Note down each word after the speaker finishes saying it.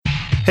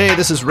Hey,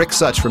 this is Rick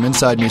Such from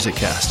Inside Music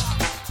Cast.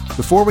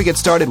 Before we get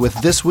started with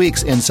this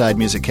week's Inside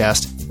Music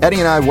Cast, Eddie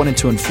and I wanted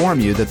to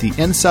inform you that the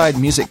Inside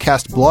Music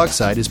Cast blog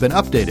site has been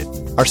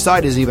updated. Our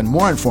site is even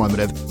more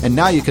informative, and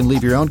now you can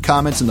leave your own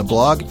comments in the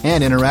blog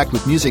and interact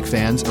with music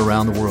fans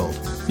around the world.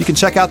 You can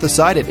check out the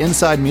site at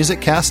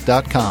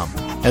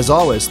InsideMusicCast.com. As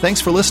always, thanks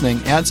for listening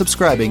and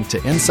subscribing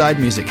to Inside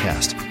Music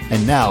Cast.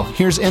 And now,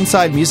 here's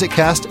Inside Music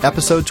Cast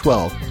Episode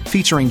 12,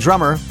 featuring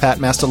drummer Pat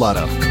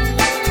Mastelotto.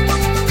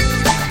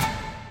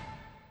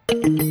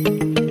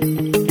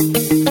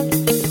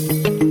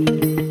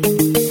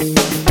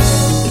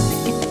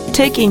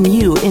 Taking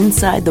you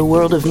inside the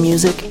world of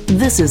music,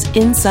 this is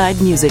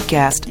Inside Music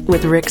Cast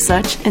with Rick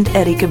Such and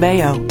Eddie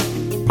Cabello.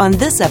 On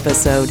this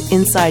episode,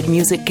 Inside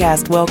Music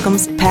Cast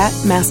welcomes Pat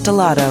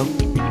Mastelotto.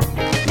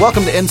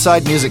 Welcome to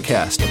Inside Music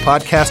Cast, a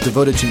podcast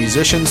devoted to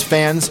musicians,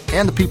 fans,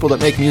 and the people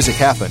that make music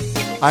happen.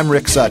 I'm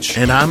Rick Such.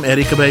 And I'm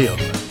Eddie Cabello.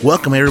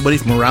 Welcome everybody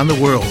from around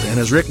the world. And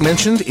as Rick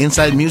mentioned,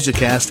 Inside Music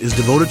Cast is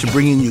devoted to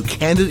bringing you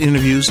candid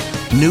interviews,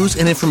 news,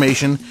 and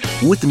information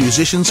with the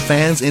musicians,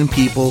 fans, and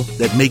people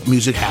that make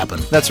music happen.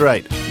 That's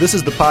right. This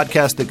is the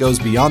podcast that goes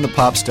beyond the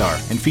pop star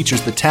and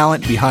features the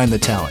talent behind the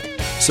talent.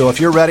 So if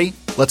you're ready,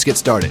 let's get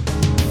started.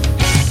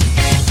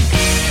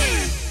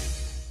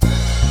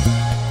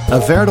 A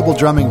veritable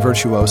drumming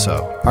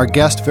virtuoso, our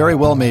guest very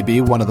well may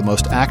be one of the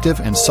most active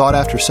and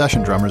sought-after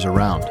session drummers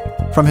around.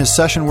 From his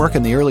session work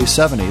in the early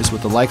 70s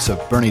with the likes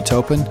of Bernie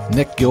Taupin,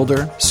 Nick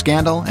Gilder,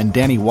 Scandal, and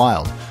Danny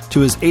Wilde,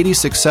 to his 80s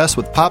success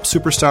with pop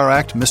superstar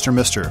act Mr.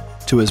 Mister,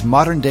 to his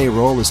modern-day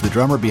role as the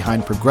drummer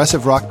behind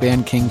progressive rock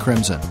band King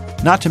Crimson,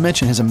 not to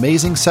mention his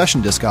amazing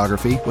session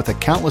discography with a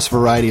countless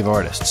variety of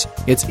artists.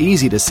 It's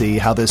easy to see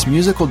how this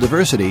musical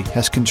diversity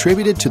has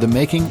contributed to the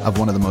making of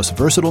one of the most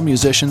versatile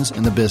musicians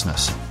in the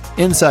business.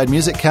 Inside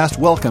Music Cast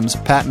welcomes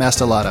Pat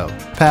Mastelotto.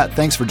 Pat,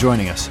 thanks for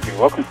joining us. You're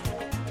welcome.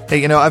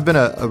 Hey, I've been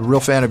a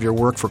real fan of your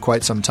work for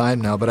quite some time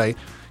now, but I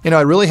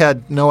really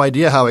had no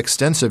idea how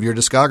extensive your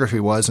discography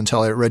was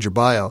until I read your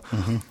bio.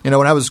 Mm-hmm.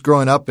 When I was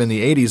growing up in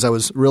the 80s, I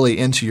was really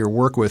into your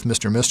work with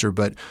Mr. Mister,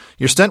 but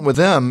your stint with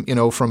them,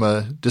 from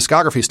a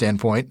discography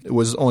standpoint,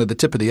 was only the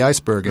tip of the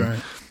iceberg. Right.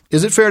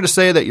 Is it fair to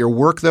say that your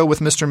work, though, with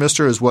Mr.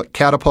 Mister is what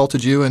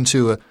catapulted you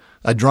into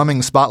a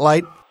drumming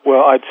spotlight?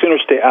 Well, I'd sooner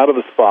stay out of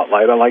the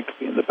spotlight. I like to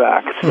be in the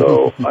back,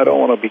 so I don't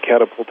want to be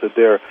catapulted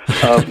there.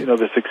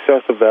 The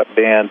success of that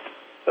band,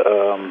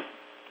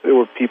 there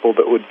were people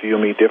that would view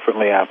me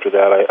differently after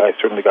that. I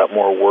certainly got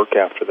more work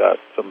after that.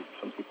 Some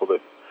people that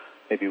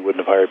maybe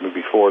wouldn't have hired me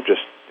before,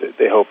 just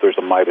they hope there's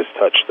a Midas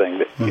touch thing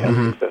that you have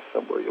success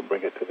somewhere, you'll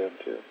bring it to them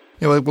too.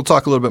 We'll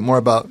talk a little bit more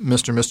about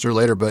Mr. Mister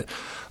later, but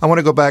I want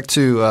to go back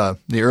to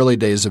the early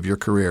days of your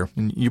career.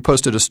 And you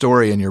posted a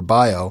story in your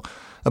bio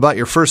about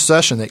your first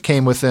session that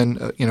came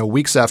within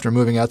weeks after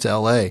moving out to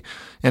L.A.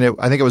 And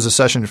I think it was a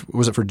session,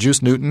 was it for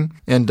Juice Newton?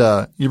 And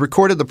you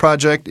recorded the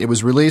project. It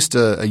was released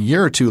a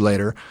year or two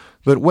later.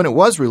 But when it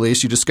was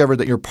released, you discovered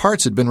that your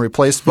parts had been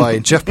replaced by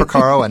Jeff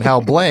Porcaro and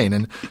Hal Blaine.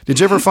 And did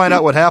you ever find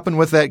out what happened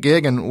with that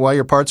gig and why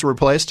your parts were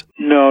replaced?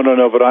 No,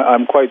 but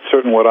I'm quite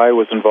certain what I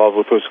was involved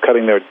with was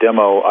cutting their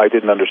demo. I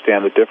didn't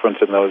understand the difference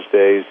in those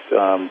days.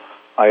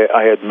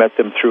 I had met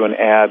them through an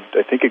ad,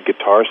 I think at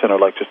Guitar Center,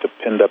 like just a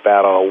pinned-up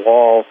ad on a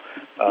wall.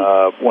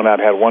 Went out,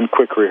 had one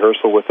quick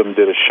rehearsal with them,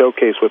 did a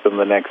showcase with them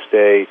the next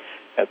day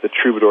at the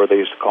Troubadour. They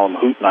used to call them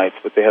Hoot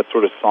Nights, but they had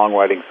sort of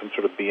songwriting, some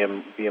sort of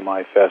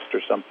BMI Fest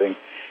or something.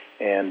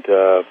 And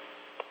a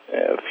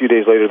few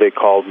days later, they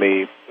called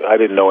me. I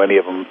didn't know any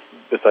of them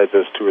besides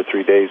those 2 or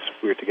 3 days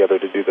we were together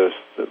to do the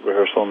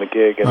rehearsal and the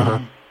gig,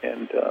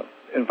 and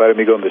invited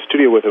me to go in the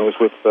studio with him. It was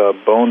with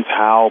Bones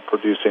Howe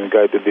producing. The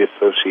guy did The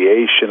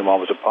Association, Mom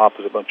Was a Pop,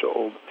 was a bunch of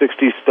old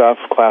 60s stuff,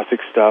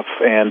 classic stuff,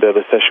 and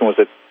the session was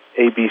at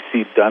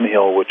ABC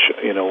Dunhill, which,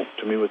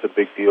 to me was a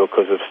big deal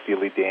because of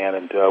Steely Dan,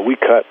 and we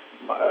cut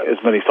as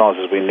many songs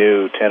as we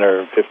knew, 10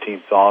 or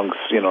 15 songs,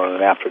 in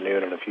an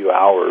afternoon in a few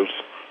hours.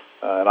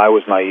 And I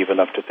was naive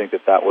enough to think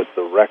that was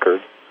the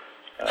record,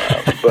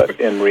 but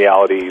in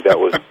reality, that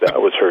was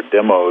her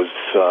demos.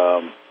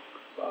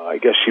 I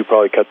guess she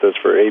probably cut those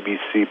for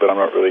ABC, but I'm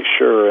not really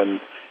sure. And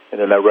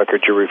then that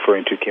record you're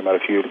referring to came out a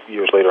few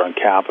years later on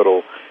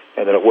Capitol,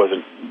 and then it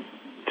wasn't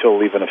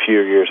until even a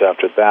few years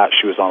after that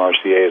she was on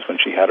RCA is when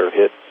she had her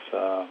hits.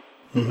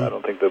 I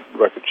don't think the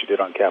record she did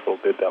on Capitol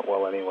did that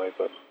well anyway.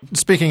 But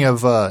speaking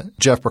of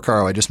Jeff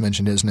Porcaro, I just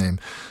mentioned his name.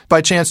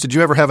 By chance, did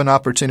you ever have an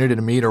opportunity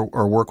to meet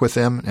or work with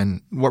him?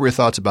 And what were your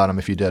thoughts about him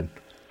if you did?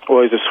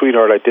 Well, he's a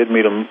sweetheart. I did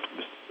meet him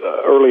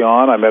early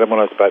on. I met him when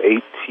I was about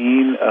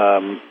 18.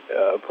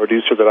 A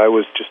producer that I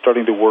was just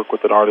starting to work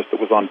with, an artist that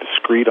was on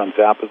Discreet, on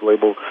Zappa's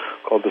label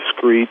called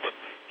Discreet.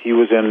 He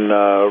was in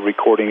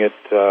recording it,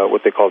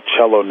 what they call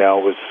cello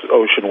now. It was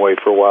Ocean Way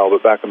for a while,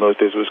 but back in those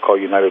days it was called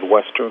United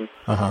Western.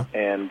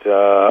 And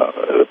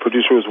the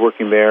producer was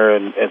working there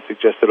and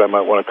suggested I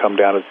might want to come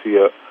down and see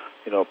a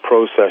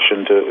pro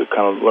session to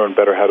kind of learn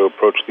better how to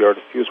approach the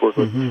artist he was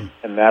working with.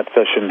 And that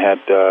session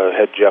had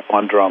Jeff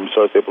on drums,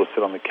 so I was able to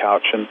sit on the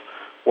couch and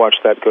watch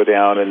that go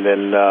down. And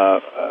then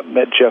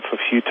met Jeff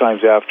a few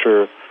times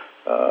after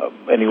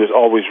and he was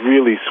always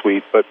really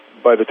sweet. But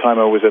by the time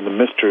I was in the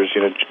Misters,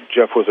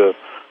 Jeff was a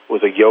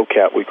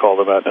yo-cat, we called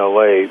them out in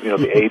L.A.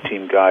 The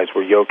A-team guys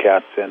were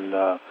yo-cats, and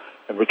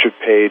Richard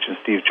Page and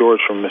Steve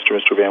George from Mr.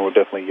 Band were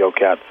definitely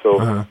yo-cats.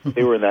 So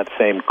they were in that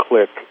same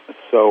clique.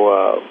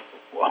 So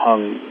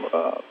hung,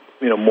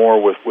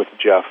 more with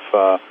Jeff.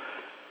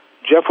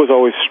 Jeff was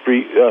always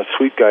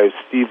sweet guy.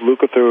 Steve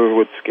Lukather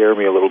would scare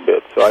me a little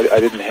bit, so I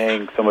didn't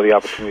hang some of the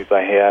opportunities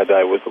I had.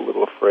 I was a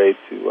little afraid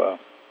to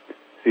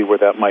see where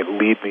that might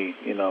lead me,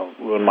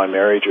 ruin my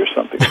marriage or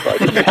something. So I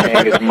didn't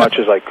hang as much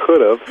as I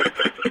could have.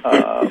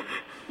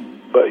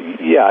 But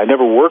yeah, I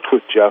never worked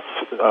with Jeff,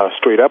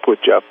 straight up with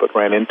Jeff, but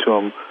ran into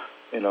him,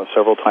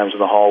 several times in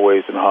the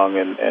hallways and hung,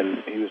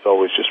 and he was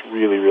always just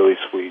really, really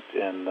sweet.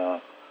 And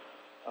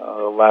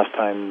the last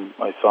time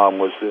I saw him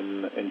was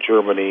in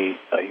Germany.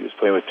 He was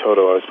playing with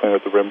Toto. I was playing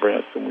with the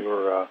Rembrandts, and we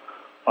were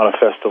on a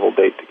festival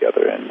date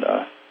together.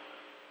 And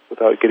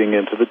without getting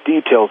into the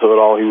details of it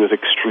all, he was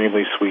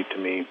extremely sweet to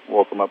me.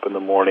 Woke him up in the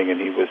morning, and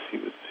he was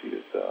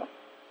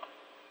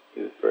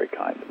very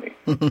kind to me.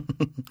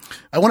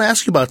 I want to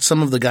ask you about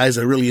some of the guys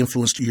that really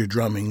influenced your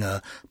drumming,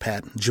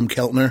 Pat. Jim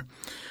Keltner,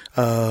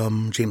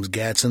 James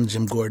Gadson,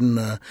 Jim Gordon.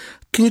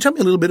 Can you tell me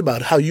a little bit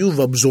about how you've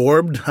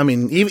absorbed,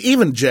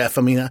 even Jeff,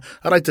 I'd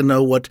like to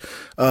know what,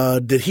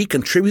 did he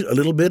contribute a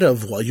little bit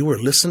of while you were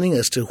listening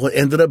as to what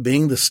ended up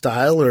being the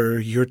style or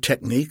your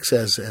techniques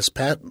as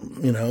Pat,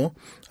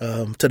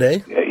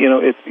 today?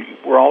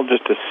 We're all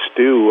just a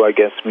stew, I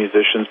guess,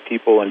 musicians,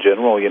 people in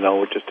general,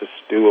 we're just a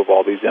stew of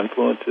all these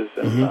influences.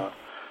 And,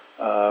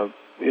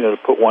 to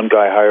put one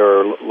guy higher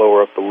or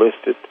lower up the list,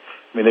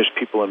 there's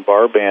people in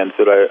bar bands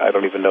that I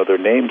don't even know their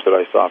names that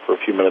I saw for a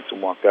few minutes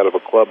and walked out of a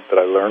club that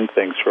I learned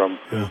things from.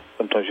 Yeah.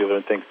 Sometimes you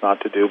learn things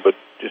not to do, but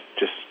just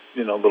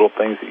little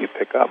things that you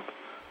pick up.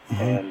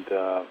 And,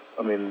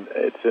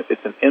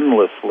 it's an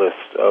endless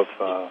list of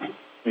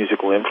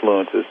musical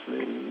influences,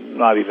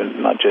 not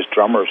just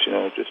drummers,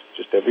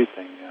 just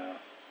everything.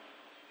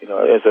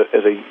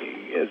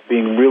 As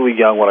being really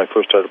young when I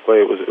first started to play,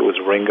 it was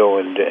Ringo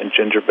and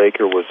Ginger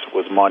Baker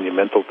was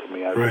monumental to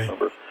me. I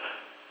remember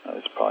I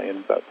was probably in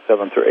about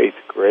 7th or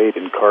 8th grade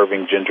and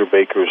carving Ginger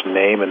Baker's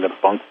name in the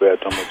bunk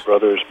bed on my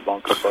brother's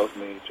bunk above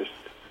me. Just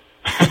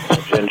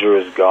Ginger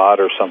is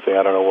God or something.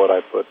 I don't know what I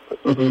put.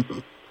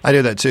 But. I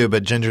do that too,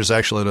 but Ginger's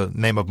actually the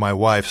name of my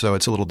wife, so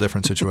it's a little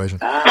different situation.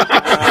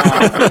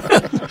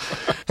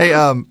 Hey,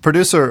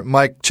 producer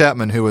Mike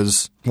Chapman, who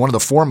was one of the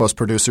foremost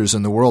producers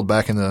in the world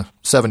back in the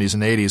 70s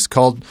and 80s,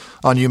 called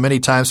on you many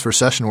times for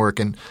session work.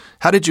 And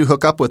how did you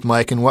hook up with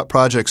Mike, and what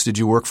projects did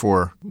you work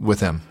for with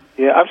him?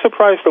 Yeah, I'm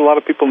surprised a lot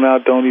of people now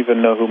don't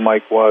even know who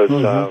Mike was,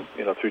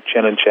 through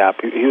Chen and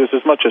Chap. He was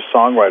as much a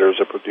songwriter as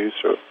a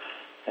producer.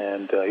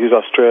 And he was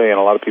Australian.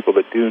 A lot of people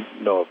that do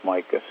know of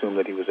Mike assume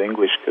that he was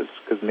English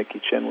because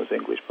Nicky Chen was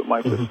English, but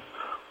Mike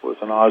was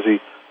an Aussie.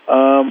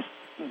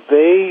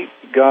 They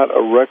got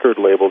a record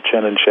label,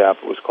 Chen and Chap.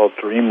 It was called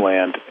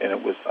Dreamland, and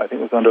I think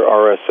it was under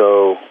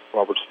RSO,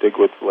 Robert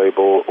Stigwood's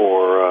label,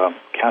 or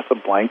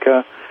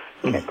Casablanca.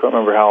 I can't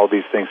remember how all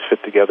these things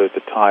fit together at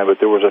the time, but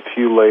there was a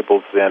few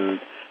labels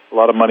then. A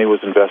lot of money was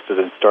invested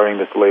in starting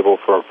this label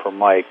for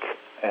Mike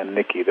and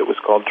Nicky that was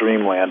called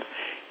Dreamland.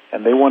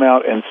 And they went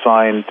out and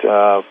signed,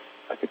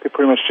 I think they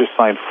pretty much just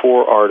signed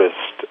 4 artists.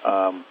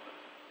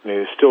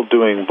 They're still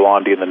doing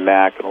Blondie and the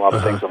Knack and a lot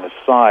of things on the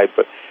side,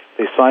 but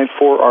they signed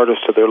 4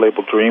 artists to their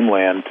label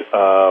Dreamland,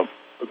 a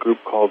group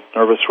called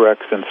Nervous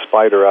Rex and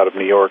Spider out of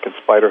New York. And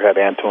Spider had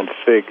Anton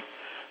Fig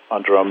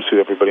on drums, who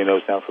everybody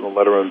knows now from the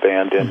Letterman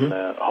Band. And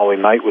Holly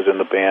Knight was in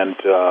the band,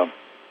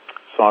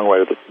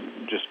 songwriter that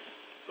just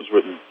was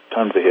written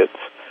tons of hits.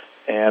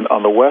 And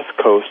on the West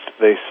Coast,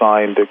 they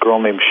signed a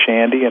girl named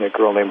Shandy and a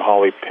girl named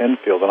Holly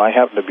Penfield, and I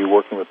happened to be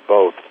working with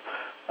both.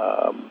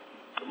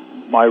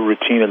 My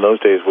routine in those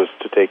days was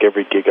to take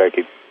every gig I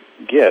could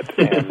get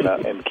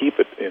and keep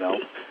it,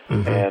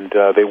 And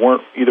they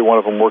weren't, either one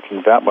of them,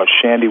 working that much.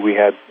 Shandy, we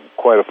had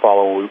quite a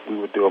following. We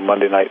would do a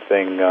Monday night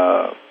thing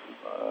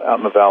out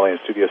in the Valley in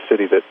Studio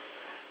City that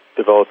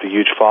developed a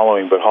huge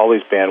following, but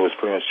Holly's band was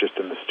pretty much just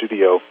in the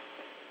studio.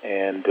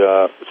 And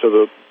so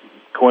the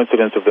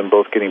coincidence of them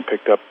both getting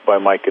picked up by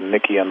Mike and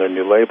Nicky on their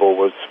new label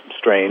was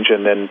strange.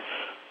 And then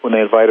when they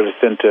invited us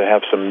in to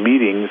have some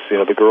meetings,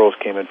 the girls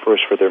came in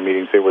first for their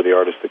meetings. They were the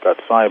artists that got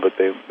signed, but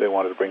they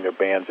wanted to bring their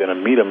bands in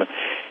and meet them.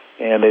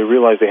 And they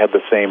realized they had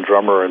the same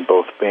drummer in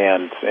both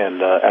bands.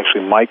 And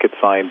actually Mike had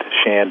signed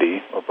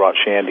Shandy, or brought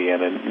Shandy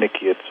in, and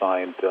Nicky had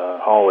signed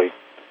Holly.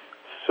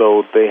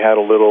 So they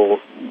had a little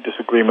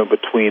disagreement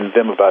between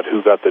them about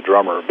who got the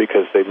drummer,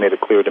 because they made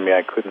it clear to me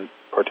I couldn't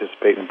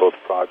participate in both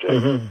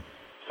projects.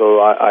 So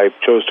I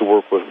chose to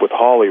work with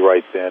Holly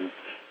right then,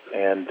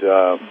 and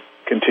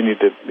continued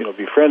to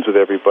be friends with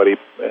everybody.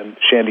 And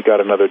Shandy got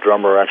another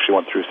drummer, actually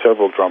went through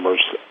several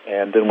drummers.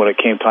 And then when it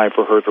came time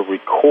for her to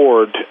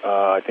record,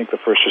 I think the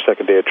first or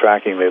second day of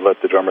tracking, they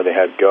let the drummer they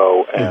had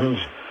go. And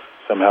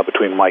somehow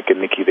between Mike and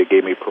Nicky, they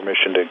gave me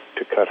permission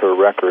to cut her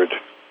record.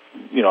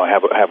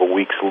 Have a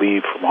week's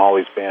leave from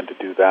Holly's band to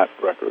do that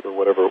record or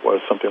whatever it was,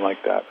 something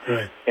like that.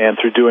 Right. And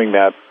through doing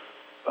that,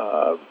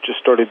 just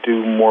started to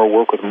do more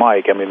work with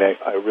Mike. I mean,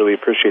 I really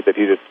appreciate that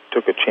he just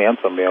took a chance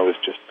on me. I was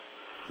just,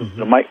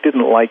 Mike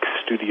didn't like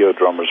studio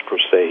drummers per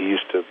se. He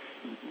used to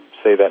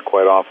say that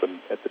quite often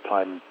at the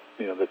time,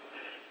 that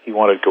he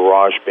wanted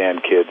garage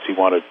band kids. He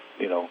wanted,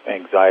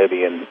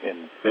 anxiety and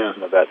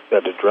that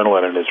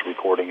adrenaline in his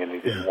recording, and he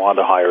didn't want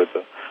to hire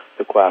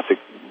the classic,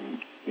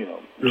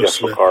 Jeff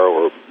Porcaro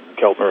or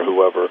Keltner or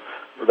whoever.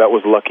 That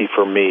was lucky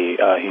for me.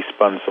 He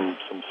spun some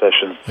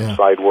sessions,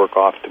 side work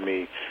off to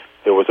me.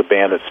 There was a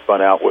band that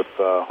spun out with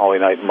Holly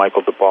Knight and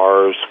Michael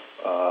DeBars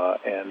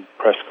and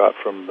Prescott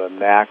from the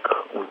Knack.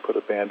 We put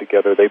a band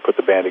together. They put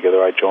the band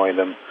together. I joined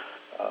them.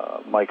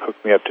 Mike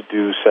hooked me up to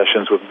do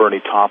sessions with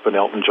Bernie Taupin,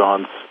 Elton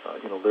John's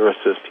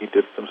lyricist. He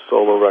did some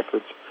solo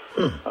records.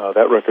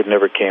 That record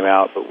never came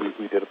out, but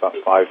we did about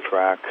 5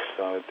 tracks.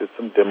 Did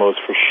some demos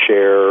for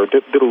Cher.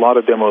 Did a lot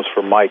of demos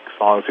for Mike,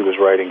 songs he was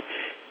writing.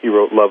 He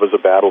wrote Love is a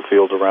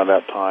Battlefield around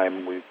that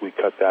time. We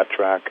cut that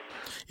track.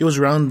 It was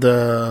around,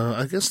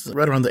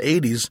 right around the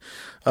 80s.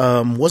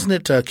 Wasn't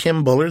it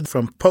Kim Bullard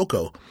from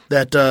Poco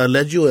that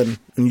led you and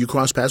you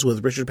crossed paths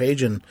with Richard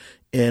Page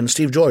and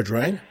Steve George,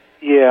 right?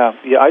 Yeah.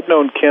 I'd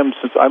known Kim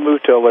since I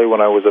moved to L.A.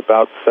 when I was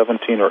about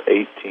 17 or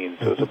 18,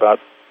 so it was about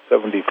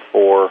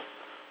 74,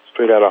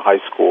 straight out of high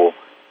school.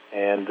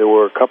 And there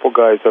were a couple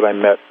guys that I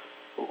met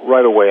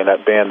right away in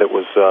that band that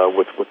was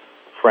with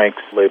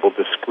Frank's label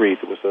Discreet.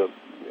 It was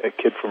a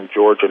kid from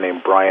Georgia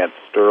named Bryant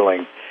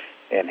Sterling,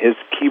 and his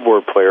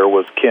keyboard player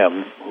was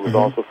Kim, who was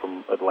also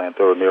from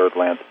Atlanta or near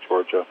Atlanta,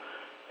 Georgia.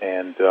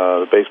 And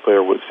the bass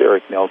player was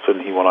Eric Nelson.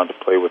 He went on to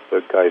play with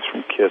the guys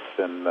from Kiss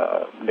and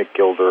Nick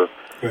Gilder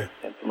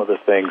and some other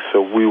things.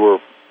 So we were,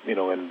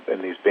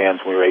 in these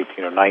bands when we were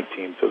 18 or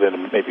 19. So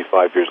then maybe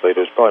 5 years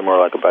later, it's probably more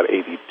like about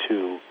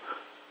 82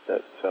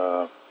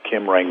 that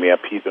Kim rang me up.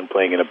 He'd been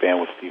playing in a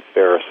band with Steve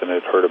Ferris and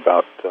had heard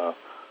about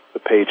the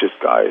Pages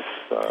guys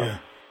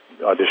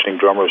auditioning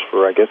drummers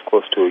for, I guess,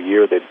 close to a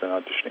year. They'd been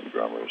auditioning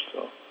drummers.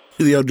 So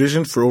they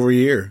auditioned for over a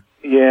year.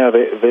 Yeah,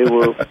 they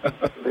were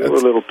a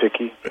little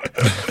picky.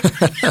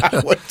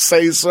 I would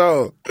say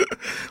so.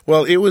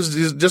 Well, it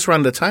was just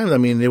around the time. I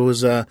mean, it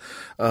was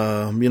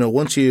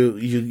once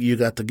you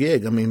got the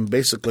gig. I mean,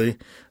 basically,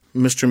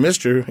 Mr.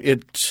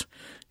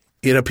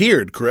 It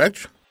appeared,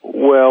 correct?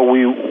 Well,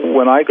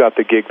 when I got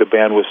the gig, the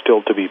band was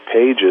still to be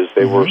Pages.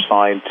 They were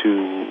signed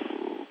to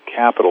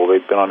Capitol.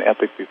 They'd been on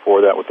Epic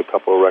before that with a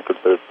couple of records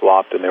that had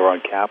flopped, and they were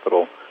on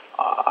Capitol.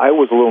 I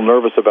was a little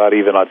nervous about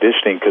even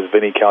auditioning because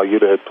Vinnie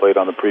Colaiuta had played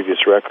on the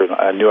previous record.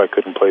 I knew I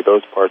couldn't play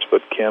those parts,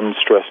 but Kim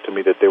stressed to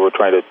me that they were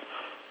trying to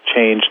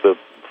change the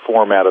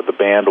format of the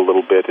band a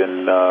little bit,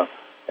 and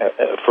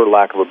for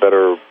lack of a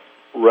better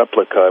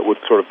replica, it would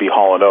sort of be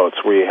Hall &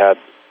 Oates, where you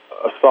had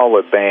a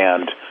solid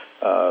band,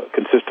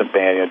 consistent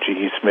band,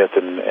 G.E. Smith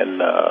and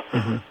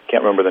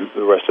can't remember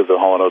the rest of the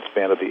Hall & Oates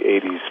band of the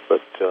 80s,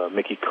 but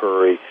Mickey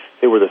Curry.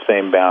 They were the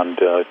same band,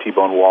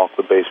 T-Bone Walk,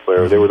 the bass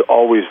player. They were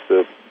always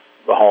the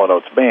Hall &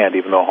 Oates band,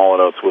 even though Hall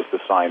 & Oates was the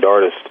signed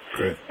artist.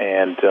 Right.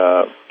 And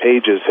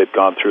Pages had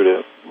gone through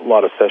to a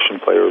lot of session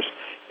players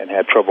and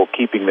had trouble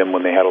keeping them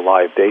when they had a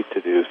live date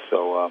to do.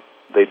 So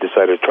they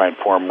decided to try and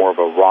form more of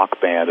a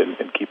rock band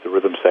and keep the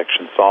rhythm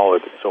section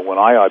solid. So when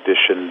I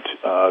auditioned,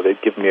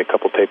 they'd given me a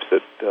couple tapes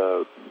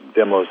that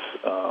demos.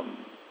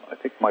 I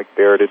think Mike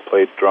Barrett had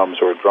played drums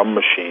or a drum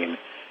machine.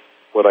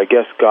 What I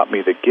guess got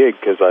me the gig,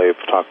 because I've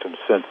talked to them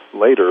since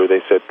later, they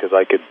said because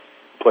I could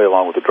play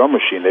along with the drum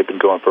machine. They'd been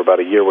going for about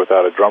a year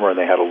without a drummer, and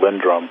they had a Linn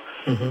drum.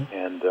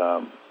 And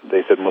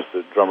they said most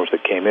of the drummers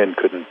that came in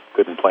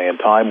couldn't play in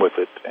time with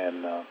it,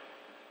 and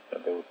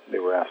they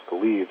were asked to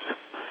leave.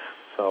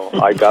 So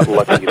I got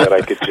lucky that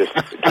I could just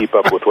keep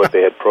up with what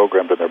they had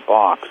programmed in their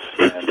box.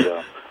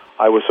 And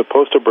I was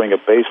supposed to bring a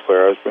bass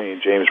player. I was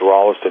bringing James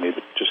Rolliston. He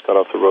just got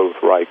off the road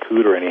with Ry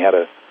Cooder, and he had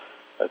a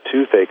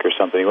toothache or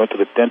something. He went to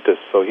the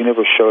dentist, so he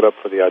never showed up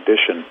for the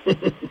audition.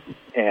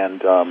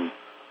 And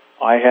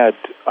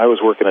I was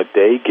working a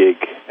day gig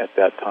at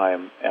that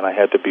time, and I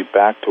had to be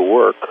back to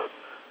work.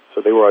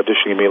 So they were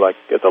auditioning me like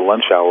at the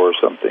lunch hour or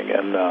something,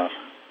 and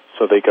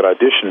so they could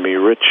audition me.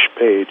 Rich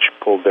Page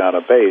pulled down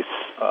a bass.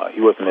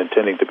 He wasn't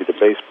intending to be the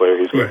bass player.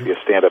 He was going to be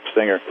a stand-up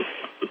singer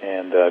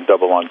and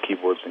double on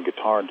keyboards and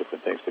guitar and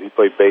different things. But he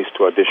played bass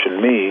to audition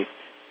me,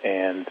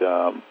 and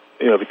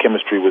the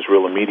chemistry was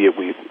real immediate.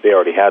 They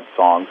already had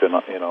songs, and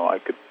I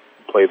could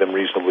play them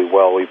reasonably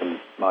well, even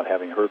not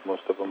having heard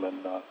most of them.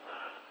 And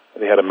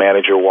they had a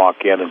manager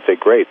walk in and say,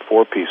 "Great,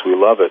 4-piece, we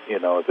love it,"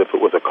 as if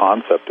it was a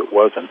concept. It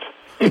wasn't.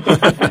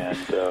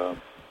 And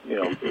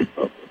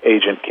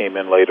agent came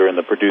in later, and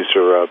the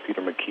producer,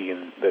 Peter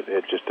McKeon, that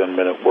had just done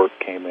Minute Work,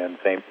 came in.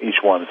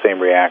 Each one, same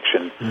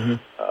reaction.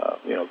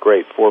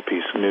 Great,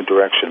 4-piece, new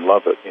direction,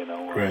 love it.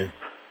 Right.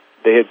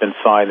 They had been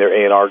signed. Their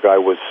A&R guy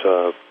was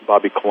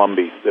Bobby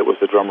Columbi, that was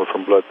the drummer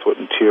from Blood, Sweat,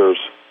 and Tears,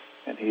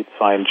 and he'd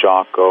signed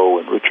Jocko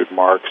and Richard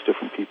Marx,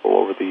 different people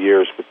over the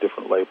years with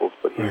different labels.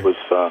 But he was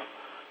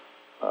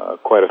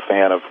quite a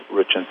fan of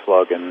Rich and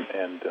Slug, and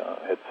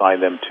had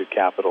signed them to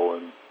Capitol,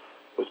 and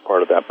was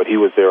part of that. But he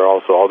was there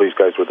also. All these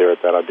guys were there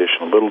at that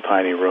audition, a little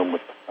tiny room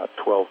with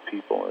 12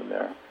 people in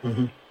there.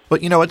 Mm-hmm.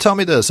 But, tell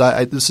me this.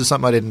 This is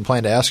something I didn't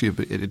plan to ask you,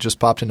 but it just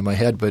popped into my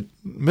head. But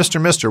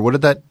Mr., where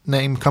did that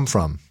name come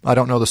from? I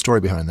don't know the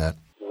story behind that.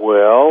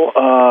 Well,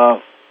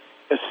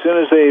 as soon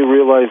as they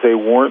realized they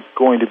weren't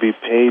going to be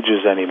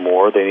Pages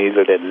anymore, they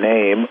needed a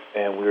name,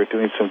 and we were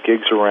doing some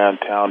gigs around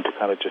town to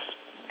kind of just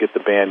get the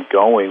band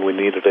going. We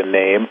needed a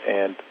name,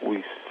 and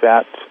we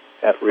sat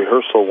at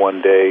rehearsal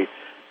one day.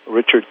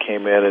 Richard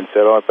came in and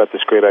said, I've got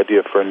this great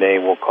idea for a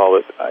name. We'll call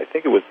it, I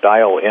think it was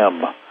Dial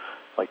M,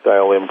 like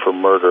Dial M for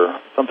murder,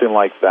 something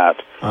like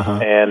that. Uh-huh.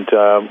 And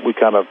we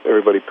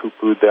everybody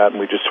poo-pooed that, and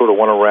we just sort of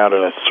went around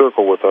in a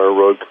circle with our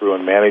road crew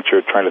and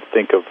manager trying to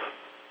think of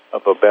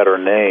a better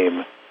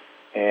name.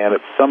 And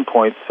at some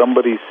point,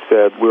 somebody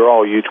said, we were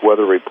all huge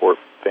Weather Report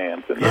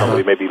fans, and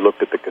somebody maybe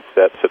looked at the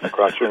cassette sitting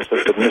across the room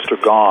and said,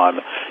 Mr. Gone,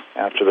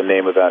 after the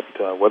name of that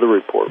Weather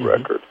Report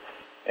record.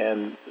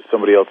 And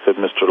somebody else said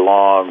Mr.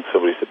 Long,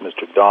 somebody said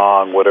Mr.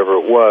 Dong, whatever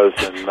it was,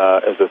 and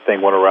as the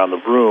thing went around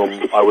the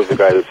room, I was the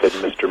guy that said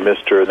Mr.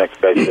 The next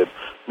guy said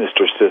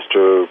Mr.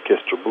 Sister,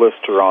 Kister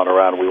Blister, on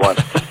around we went.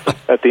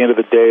 At the end of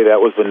the day, that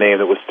was the name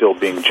that was still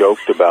being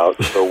joked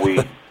about, so we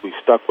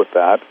stuck with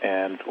that,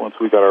 and once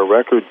we got our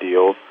record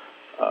deal,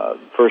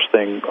 first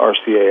thing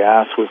RCA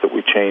asked was that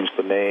we change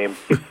the name,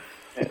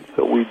 and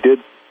so we did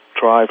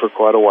try for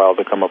quite a while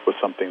to come up with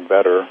something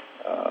better.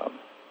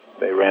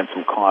 They ran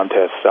some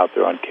contests out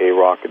there on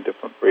K-Rock and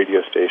different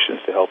radio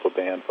stations to help a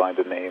band find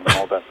a name and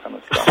all that kind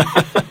of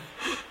stuff.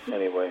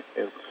 Anyway,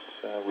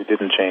 we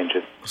didn't change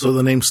it. So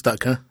the name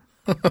stuck, huh?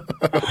 For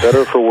better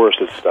or for worse,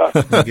 it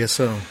stuck. I guess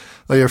so.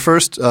 Well, your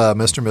first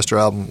Mr.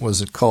 album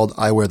was called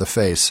I Wear the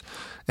Face.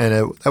 And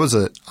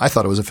I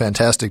thought it was a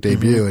fantastic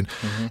debut, and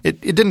it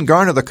didn't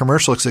garner the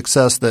commercial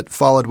success that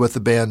followed with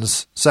the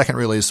band's second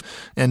release.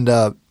 And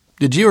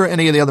did you or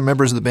any of the other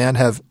members of the band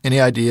have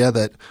any idea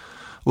that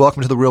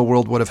Welcome to the Real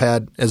World would have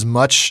had as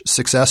much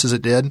success as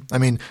it did? I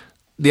mean,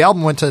 the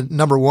album went to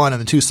number one,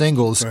 and the two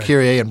singles, right,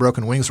 Kyrie and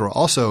Broken Wings, were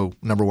also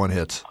number one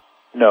hits.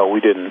 No, we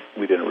didn't.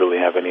 We didn't really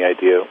have any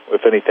idea.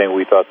 If anything,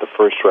 we thought the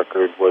first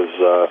record was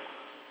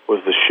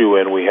the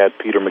shoe-in. We had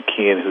Peter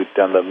McKeon, who'd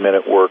done the Men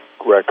at Work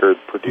record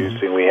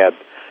producing. We had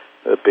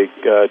a big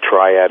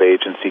Triad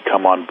agency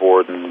come on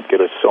board and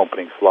get us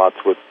opening slots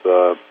with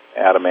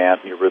Adam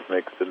Ant,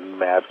 Eurythmics, and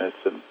Madness,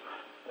 and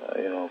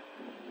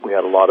we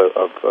had a lot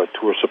of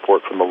tour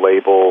support from the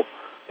label.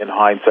 In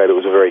hindsight, it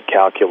was a very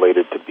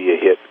calculated to be a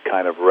hit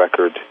kind of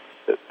record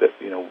that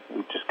we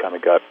just kind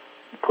of got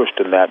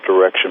pushed in that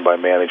direction by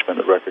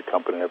management, the record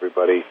company, and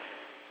everybody.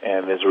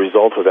 And as a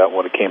result of that,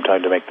 when it came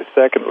time to make the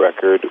second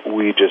record,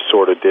 we just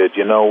sort of did,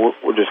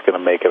 we're just going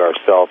to make it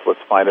ourselves.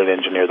 Let's find an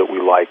engineer that we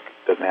like.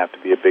 Doesn't have to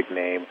be a big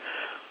name.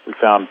 We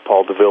found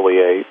Paul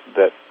DeVilliers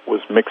that was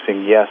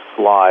mixing Yes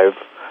live.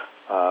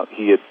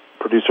 He had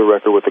produced a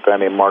record with a guy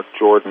named Mark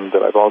Jordan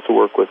that I've also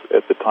worked with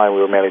at the time.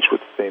 We were managed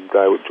with the same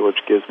guy, with George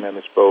Gisman,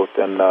 as both.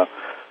 And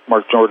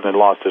Mark Jordan had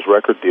lost his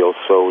record deal,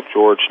 so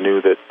George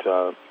knew that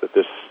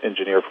this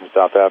engineer from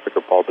South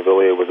Africa, Paul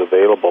DeVilliers, was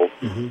available,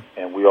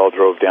 and we all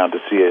drove down to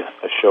see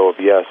a show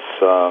of Yes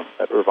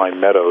at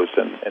Irvine Meadows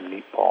and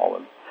meet Paul,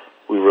 and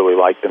we really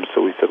liked him,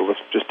 so we said, let's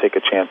just take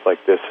a chance like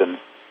this, and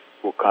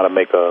we'll kind of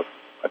make a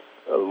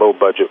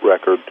low-budget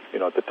record.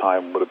 At the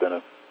time would have been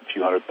a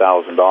few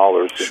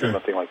 $100,000, sure,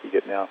 nothing like we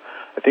get now.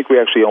 I think we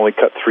actually only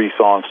cut 3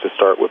 songs to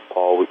start with,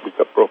 Paul. We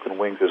got Broken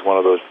Wings as one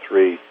of those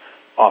 3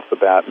 off the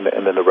bat,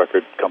 and then the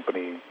record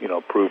company,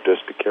 approved us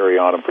to carry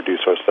on and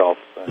produce ourselves,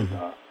 and,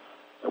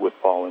 with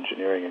Paul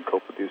engineering and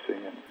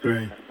co-producing.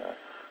 Right.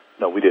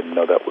 No, we didn't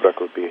know that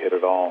record would be a hit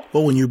at all.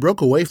 Well, when you broke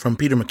away from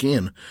Peter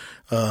McKeon,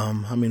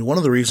 one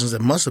of the reasons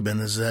that must have been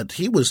is that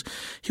he was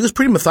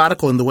pretty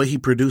methodical in the way he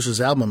produced his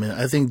album.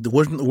 I think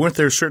weren't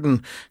there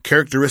certain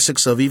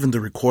characteristics of even the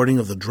recording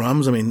of the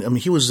drums?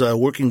 He was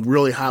working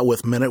really hot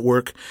with Men at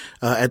Work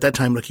at that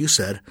time, like you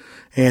said.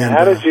 And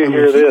how did you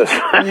hear this?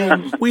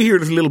 We hear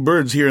little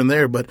birds here and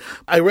there, but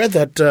I read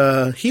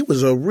that he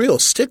was a real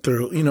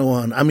stickler, even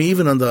on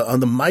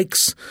the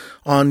mics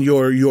on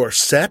your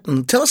set.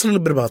 And tell us a little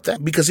bit about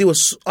that, because he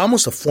was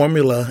almost a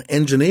formula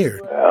engineer.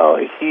 Well,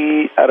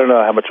 I don't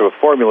know how much of a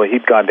formula.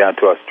 He'd gone down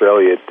to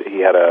Australia. He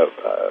had a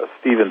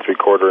Stevens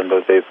recorder in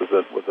those days.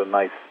 Was a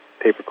nice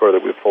tape recorder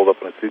that we fold up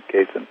in a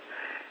suitcase, and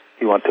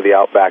he went to the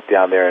Outback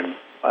down there, and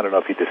I don't know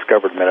if he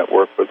discovered Men at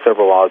Work, but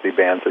several Aussie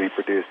bands that he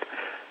produced.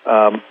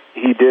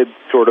 He did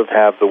sort of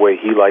have the way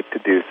he liked to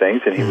do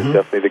things, and he was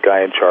definitely the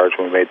guy in charge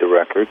when we made the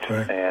record.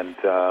 Right. And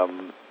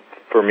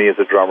for me as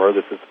a drummer,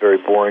 this is very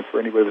boring for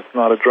anybody that's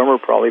not a drummer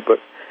probably, but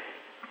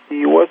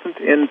he wasn't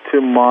into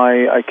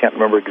I can't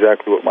remember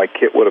exactly what my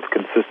kit would have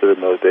consisted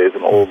in those days,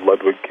 an old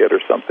Ludwig kit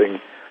or something.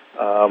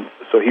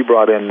 So he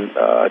brought in,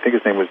 I think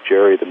his name was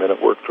Jerry, the Men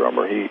at Work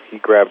drummer. He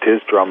grabbed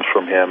his drums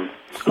from him,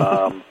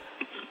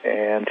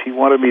 and he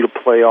wanted me to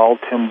play all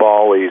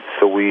timbales,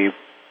 so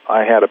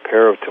I had a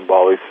pair of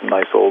timbales, some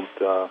nice old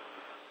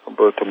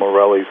Umberto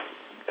Morelli's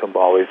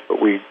timbales,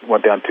 but we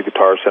went down to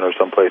Guitar Center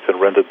someplace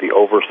and rented the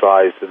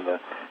oversized and the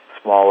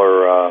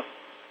smaller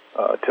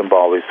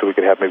timbales, so we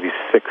could have maybe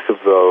 6 of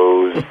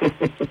those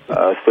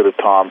instead of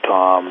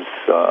tom-toms.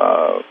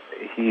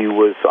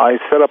 I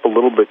set up a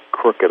little bit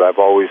crooked. I've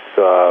always,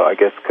 I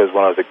guess because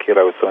when I was a kid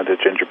I was so into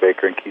Ginger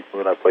Baker and Keith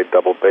Moon, I played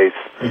double bass.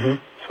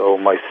 Mm-hmm. So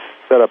my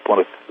setup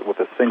with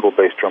a single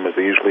bass drum is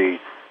usually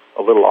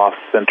a little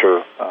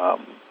off-center.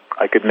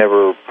 I could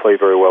never play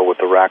very well with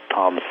the rack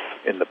toms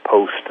in the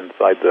post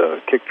inside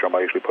the kick drum.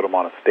 I usually put them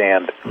on a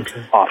stand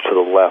off to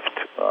the left,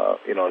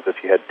 as if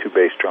you had 2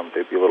 bass drums.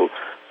 They'd be a little...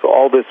 So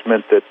all this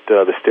meant that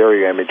the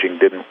stereo imaging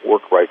didn't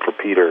work right for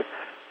Peter.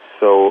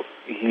 So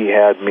he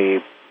had me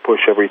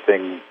push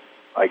everything,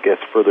 I guess,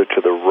 further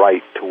to the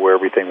right to where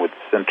everything would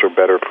center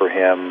better for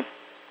him.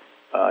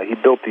 He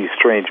built these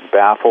strange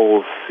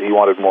baffles. He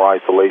wanted more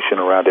isolation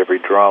around every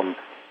drum.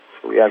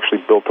 So we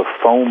actually built a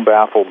foam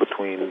baffle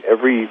between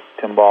every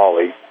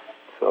timbale.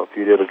 So if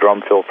you did a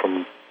drum fill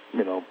from,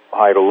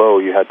 high to low,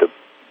 you had to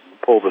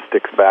pull the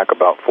sticks back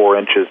about 4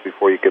 inches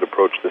before you could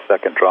approach the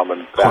second drum,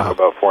 and back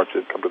about 4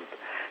 inches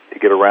to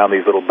get around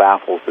these little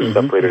baffles that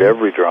separated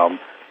every drum.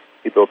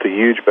 He built a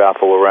huge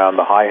baffle around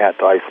the hi-hat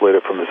to isolate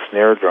it from the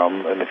snare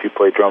drum, and if you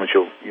play drums,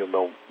 you'll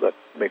know that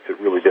makes it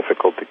really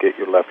difficult to get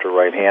your left or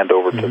right hand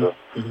over to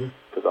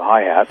the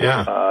hi-hat.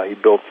 Yeah. He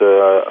built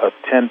a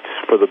tent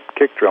for the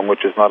kick drum,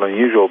 which is not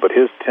unusual, but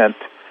his tent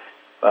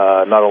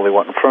not only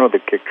went in front of the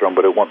kick drum,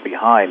 but it went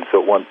behind,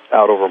 so it went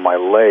out over my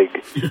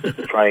leg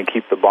to try and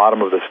keep the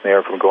bottom of the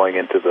snare from going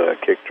into the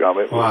kick drum.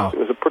 It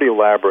was a pretty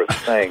elaborate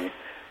thing.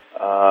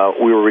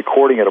 We were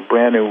recording at a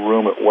brand new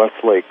room at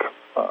Westlake.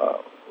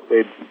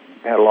 They'd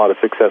had a lot of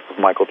success with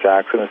Michael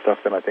Jackson and stuff,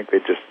 and I think they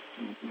just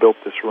built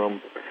this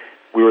room.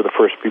 We were the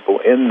first people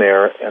in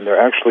there, and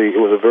it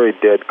was a very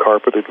dead,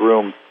 carpeted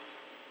room,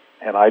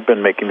 and I'd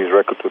been making these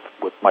records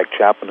with Mike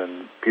Chapman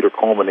and Peter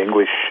Coleman,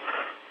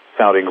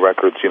 English-sounding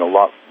records, a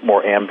lot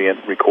more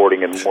ambient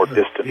recording and more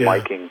distant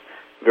miking,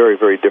 very,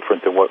 very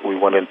different than what we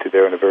went into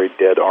there in a very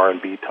dead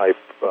R&B type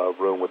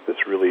room with this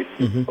really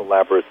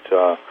elaborate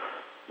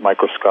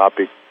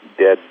microscopic,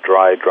 dead,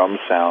 dry drum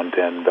sound,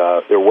 and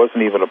there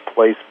wasn't even a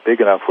place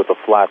big enough with a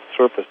flat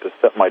surface to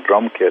set my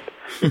drum kit.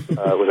 It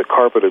was a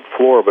carpeted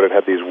floor, but it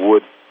had these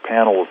wood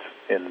panels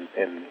in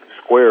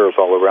squares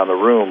all around the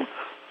room,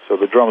 so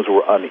the drums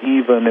were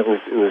uneven. It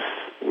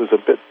was a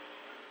bit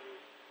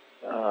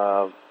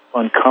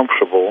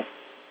uncomfortable,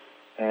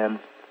 and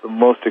the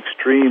most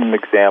extreme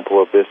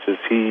example of this is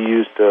he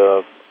used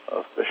a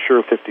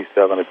Shure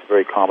 57. It's a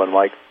very common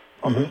mic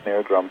on the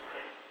snare drum,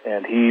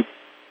 and he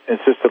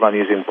insisted on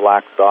using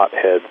black dot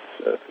heads.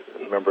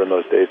 Remember in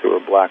those days there were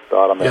black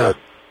dot on the head,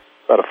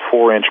 about a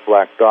 4-inch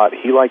black dot.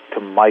 He liked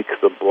to mic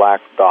the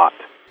black dot.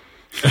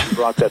 He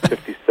brought that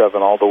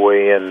 57 all the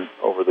way in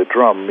over the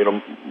drum.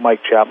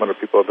 Mike Chapman or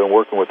people I've been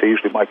working with, they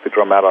usually mic the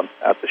drum out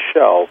at the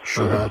shell,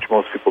 which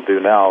most people do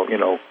now,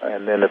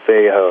 and then if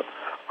they have a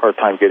hard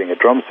time getting a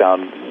drum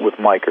sound with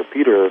Mike or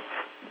Peter,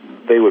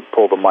 they would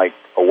pull the mic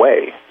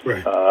away.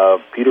 Right.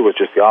 Peter was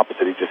just the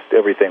opposite.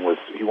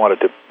 He wanted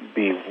to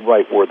be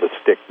right where the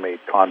stick made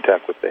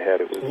contact with the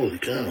head. Holy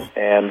cow.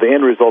 And the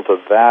end result of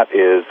that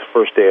is,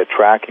 first day of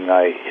tracking,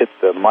 I hit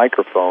the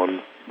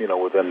microphone,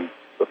 within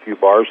a few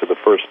bars of the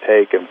first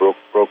take, and broke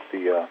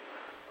the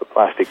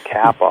plastic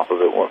cap off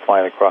of it, went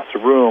flying across the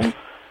room.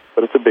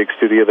 But it's a big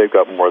studio. They've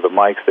got more of the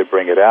mics. They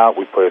bring it out.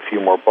 We play a few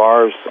more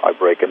bars. I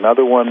break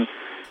another one.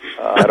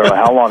 I don't know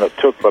how long it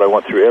took, but I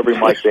went through every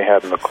mic they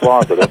had in the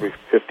closet, every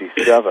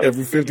 57.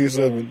 Every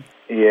 57.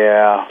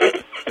 Yeah.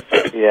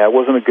 It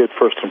wasn't a good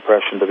first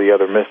impression to the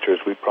other misters.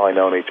 We'd probably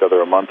known each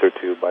other a month or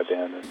two by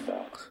then. And,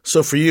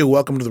 so for you,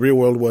 Welcome to the Real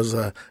World was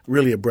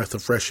really a breath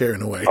of fresh air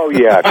in a way. Oh,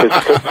 yeah. De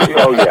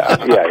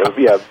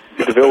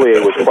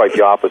Villiers was quite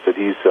the opposite.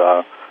 He's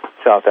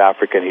South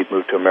African. He'd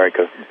moved to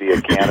America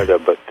via Canada,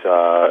 but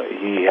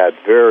he had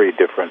very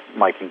different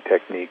miking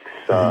techniques.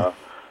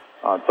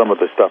 On some of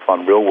the stuff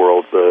on Real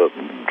World, the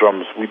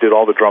drums, we did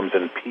all the drums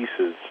in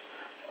pieces.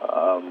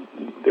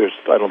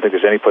 I don't think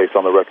there's any place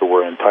on the record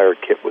where an entire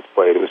kit was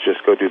played. It was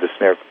just go do the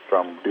snare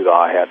drum, do the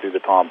hi-hat, do the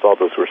toms. All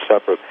those were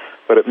separate,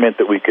 but it meant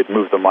that we could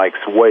move the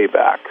mics way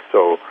back.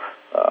 So,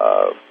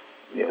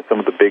 some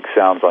of the big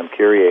sounds on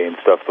Kyrie and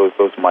stuff,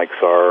 those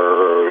mics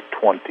are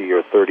 20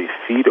 or 30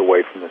 feet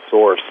away from the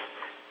source,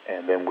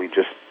 and then we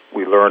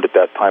learned at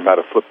that time how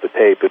to flip the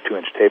tape, the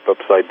 2-inch tape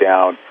upside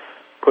down,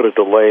 put a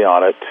delay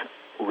on it,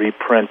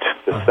 reprint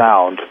the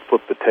sound,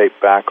 flip the tape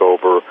back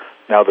over.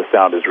 Now the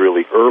sound is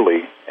really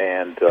early,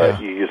 and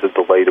you use a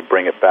delay to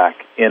bring it back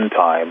in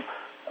time,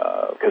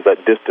 because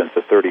that distance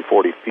of 30,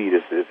 40 feet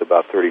is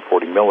about 30,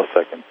 40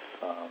 milliseconds.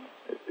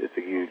 It's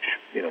a huge,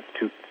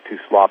 too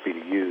sloppy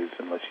to use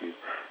unless you.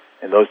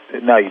 And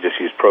now you just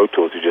use Pro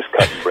Tools, you just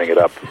cut and bring it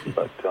up.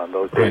 But on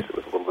those days it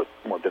was a little bit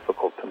more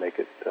difficult to make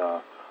it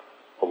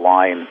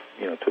align,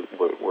 to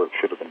where it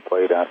should have been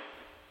played at.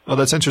 Well,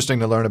 that's interesting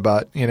to learn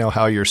about,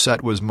 how your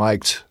set was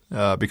mic'd,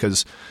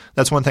 because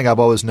that's one thing I've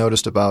always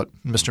noticed about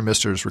Mr.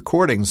 Mister's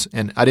recordings,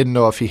 and I didn't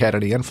know if he had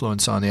any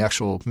influence on the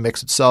actual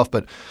mix itself,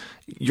 but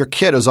your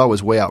kit is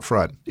always way out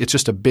front. It's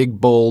just a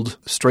big, bold,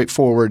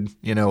 straightforward,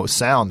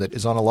 sound that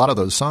is on a lot of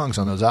those songs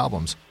on those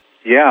albums.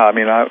 Yeah, I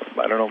mean, I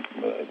don't know,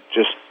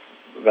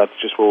 that's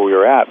just where we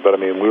were at. But I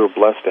mean, we were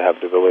blessed to have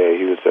DeVilliers.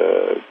 He was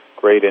a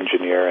great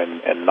engineer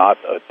and not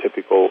a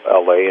typical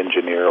L.A.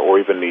 engineer or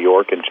even New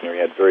York engineer. He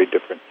had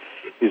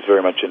he's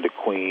very much into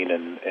Queen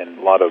and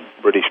a lot of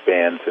British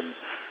bands, and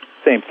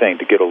same thing,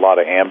 to get a lot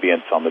of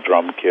ambience on the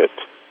drum kit.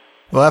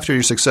 Well, after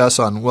your success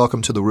on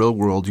Welcome to the Real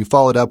World, you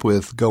followed up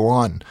with Go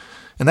On.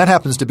 And that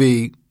happens to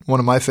be one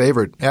of my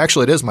favorite.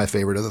 Actually, it is my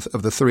favorite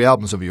of the three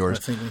albums of yours.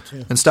 I think me too.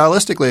 And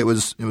stylistically, it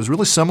was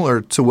really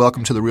similar to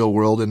Welcome to the Real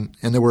World, and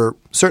there were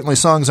certainly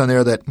songs on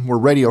there that were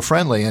radio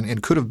friendly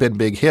and could have been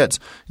big hits.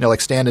 You know,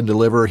 like Stand and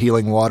Deliver,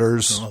 Healing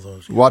Waters,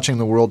 Watching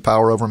the World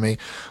Power Over Me.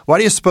 Why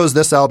do you suppose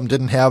this album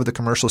didn't have the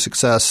commercial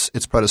success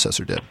its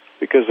predecessor did?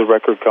 Because the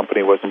record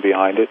company wasn't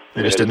behind it.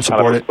 They just didn't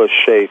support it. It's kind of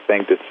a cliche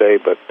thing to say,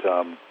 but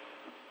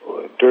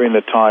during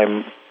the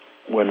time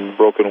when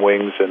Broken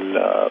Wings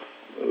and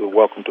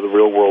Welcome to the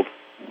Real World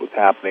was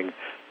happening,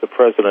 the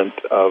president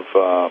of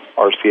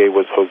RCA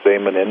was Jose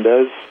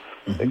Menendez,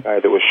 the guy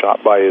that was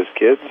shot by his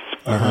kids.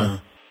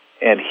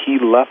 And he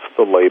left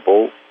the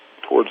label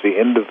towards the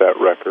end of that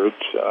record.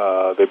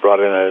 They brought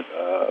in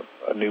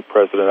a new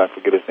president, I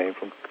forget his name,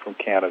 from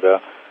Canada,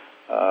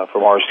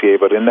 from RCA.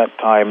 But in that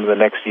time, the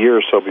next year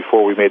or so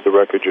before we made the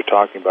record you're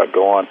talking about,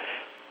 Go On,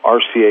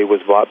 RCA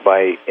was bought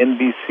by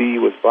NBC,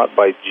 was bought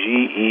by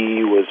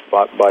GE, was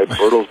bought by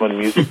Bertelsmann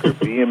Music or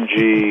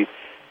BMG.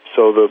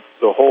 So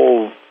the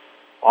whole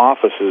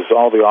offices,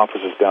 all the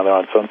offices down there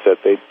on Sunset,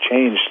 they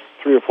changed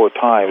 3 or 4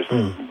 times.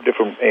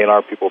 Different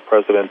A&R people,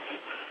 presidents,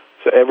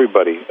 so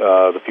everybody,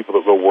 the people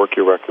that go work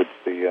your records,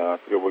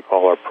 what we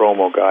call our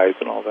promo guys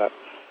and all that.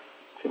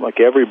 It seemed like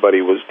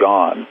everybody was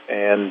gone.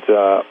 And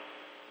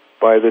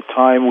by the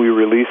time we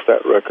released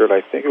that record,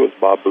 I think it was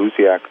Bob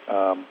Buziak,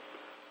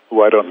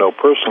 who I don't know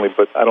personally,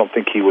 but I don't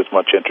think he was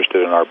much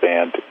interested in our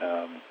band.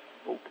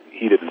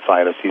 He didn't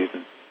sign us. He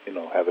didn't,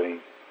 have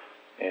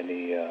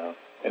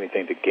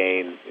anything to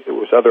gain. There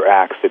was other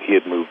acts that he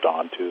had moved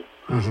on to.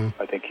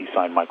 I think he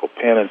signed Michael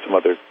Penn and some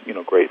other,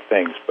 great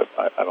things, but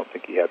I don't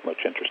think he had much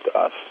interest to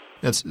us.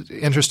 It's an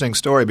interesting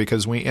story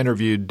because we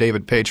interviewed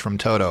David Page from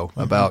Toto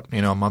about,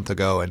 a month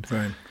ago, and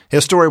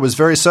his story was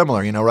very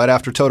similar. Right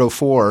after Toto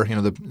 4,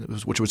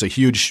 which was a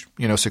huge,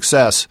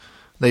 success,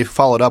 they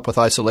followed up with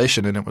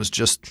Isolation, and it was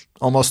just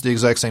almost the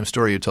exact same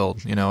story you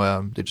told.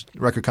 The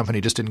record company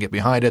just didn't get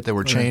behind it. There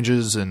were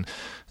changes and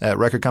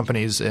record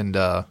companies, and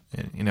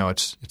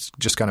it's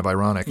just kind of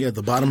ironic. Yeah,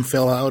 the bottom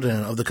fell out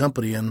of the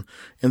company, and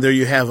there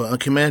you have.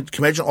 Can you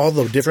imagine all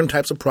the different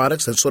types of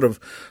products that sort of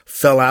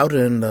fell out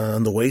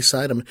on the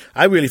wayside? I mean,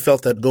 I really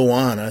felt that Go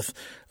On.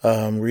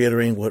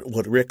 Reiterating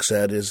what Rick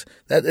said is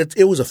that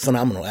it was a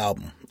phenomenal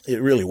album.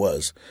 It really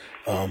was.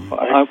 I'm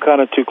kind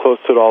of too close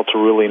to it all to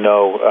really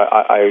know.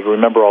 I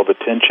remember all the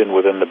tension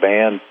within the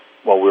band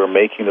while we were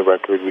making the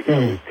record. We'd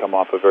come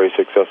off a very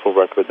successful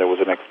record. There was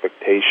an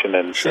expectation,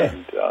 and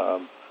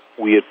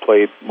we had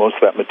played most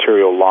of that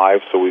material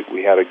live, so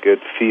we had a good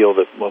feel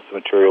that most of the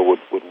material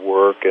would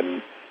work.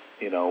 And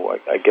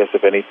I guess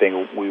if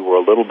anything, we were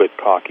a little bit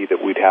cocky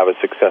that we'd have a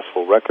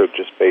successful record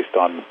just based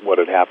on what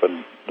had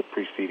happened the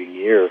preceding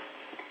year.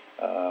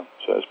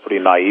 So it was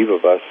pretty naive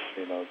of us,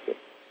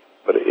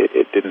 but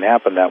it didn't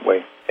happen that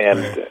way. And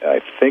I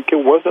think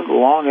it wasn't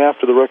long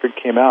after the record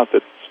came out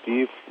that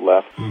Steve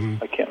left.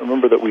 I can't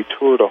remember that we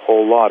toured a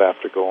whole lot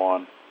after Go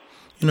On.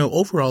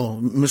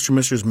 Overall, Mr.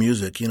 Mister's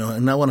music,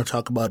 and I want to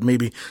talk about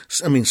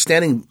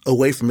standing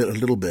away from it a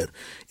little bit.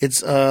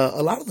 It's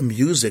a lot of the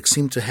music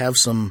seemed to have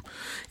some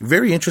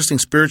very interesting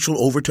spiritual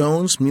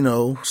overtones,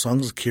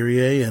 songs of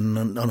Kyrie,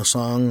 and on a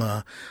song,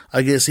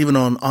 I guess even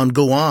on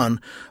Go On,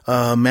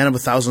 Man of a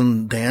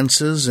Thousand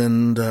Dances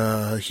and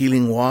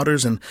Healing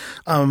Waters. And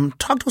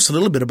talk to us a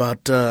little bit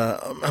about,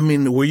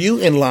 were you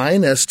in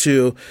line as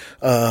to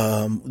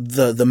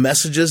the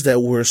messages that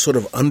were sort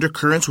of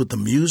undercurrents with the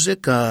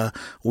music? Were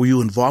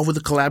you involved with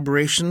the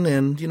collaboration?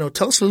 And,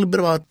 tell us a little bit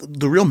about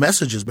the real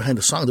messages behind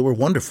the song. They were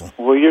wonderful.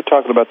 Well, you're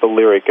talking about the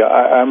lyric.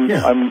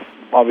 I'm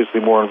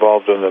obviously more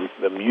involved in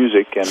the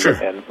music,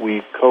 and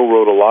we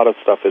co-wrote a lot of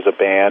stuff as a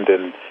band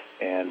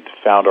and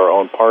found our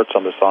own parts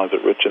on the songs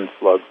that Rich and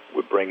Slug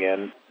would bring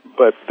in.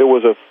 But there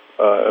was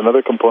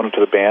another component to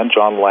the band,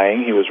 John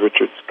Lang. He was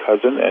Richard's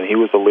cousin, and he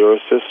was a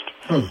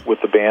lyricist with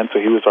the band, so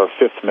he was our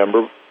 5th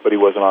member, but he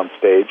wasn't on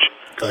stage.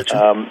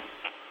 Gotcha.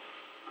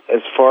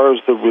 As far as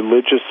the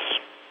religious,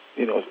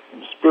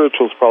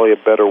 spiritual is probably a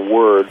better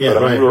word,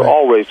 but we were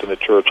all raised in the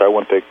church. I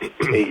went to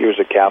 8 years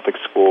of Catholic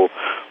school.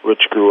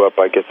 Rich grew up,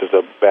 I guess, as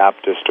a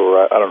Baptist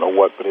or I don't know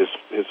what, but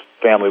his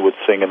family would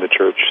sing in the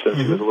church since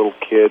he was a little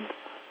kid.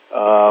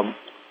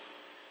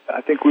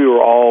 I think we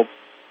were all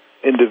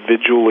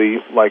individually,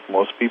 like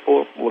most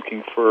people,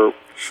 looking for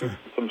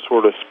some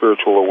sort of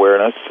spiritual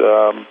awareness.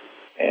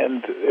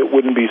 And it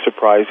wouldn't be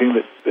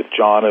surprising that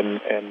John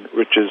and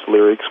Rich's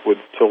lyrics would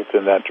tilt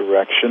in that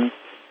direction.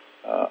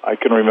 I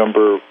can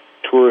remember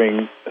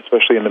touring,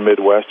 especially in the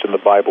Midwest, in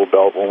the Bible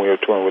Belt, when we were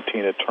touring with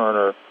Tina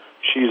Turner.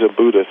 She's a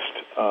Buddhist,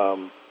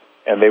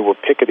 and they were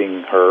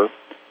picketing her,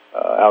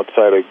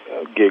 outside of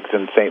gigs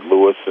in St.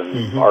 Louis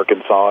and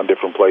Arkansas and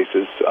different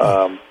places.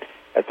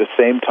 At the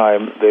same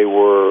time, they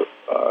were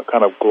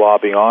kind of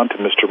globbing on to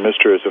Mr.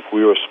 Mister as if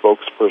we were a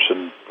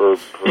spokesperson for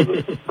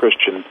the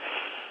Christian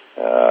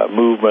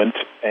movement,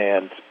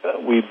 and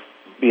we'd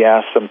be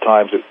asked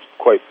sometimes, it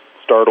quite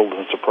startled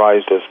and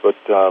surprised us, but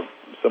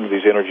some of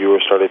these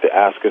interviewers started to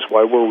ask us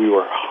why we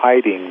were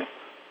hiding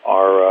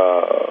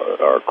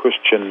our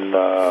Christian,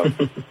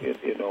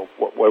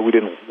 why we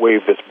didn't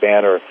wave this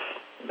banner.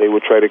 They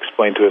would try to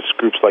explain to us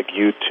groups like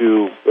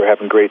U2, they're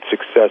having great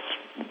success,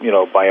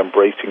 by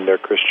embracing their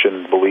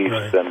Christian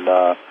beliefs, and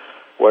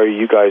why are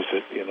you guys,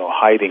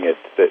 hiding it?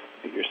 That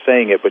you're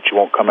saying it, but you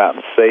won't come out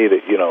and say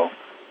that,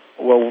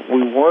 well,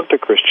 we weren't a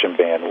Christian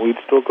band. We'd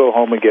still go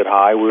home and get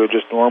high. We were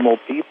just normal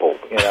people.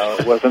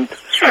 It wasn't.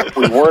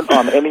 We weren't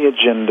on any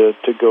agenda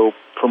to go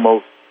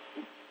promote,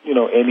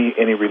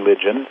 any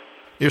religion.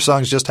 Your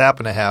songs just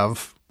happen to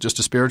have just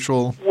a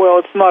spiritual. Well,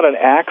 it's not an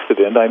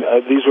accident.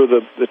 These were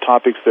the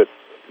topics that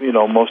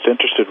most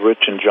interested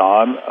Rich and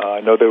John.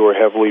 I know they were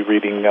heavily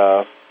reading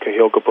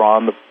Kahlil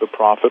Gibran, the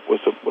Prophet,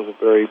 was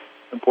a very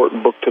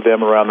important book to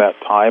them around that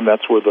time.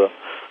 That's where the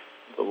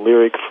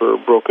lyric for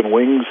Broken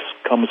Wings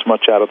comes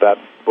much out of that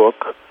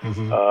book.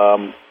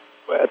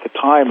 At the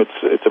time,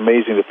 it's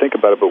amazing to think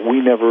about it, but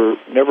we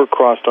never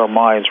crossed our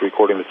minds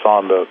recording the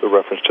song, the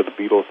reference to the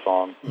Beatles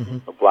song,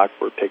 "A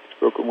Blackbird Takes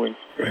Broken Wings."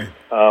 Right.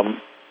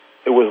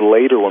 It was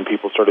later when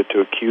people started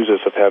to accuse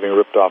us of having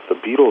ripped off the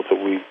Beatles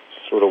that we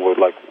sort of were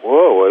like,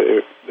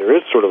 whoa, there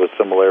is sort of a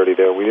similarity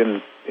there. We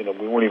didn't,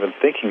 we weren't even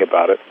thinking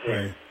about it.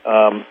 Right.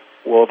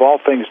 Well, of all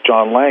things,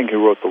 John Lang,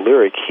 who wrote the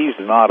lyric, he's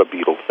not a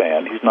Beatle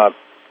fan. He's not,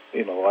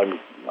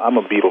 I'm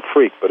a Beatle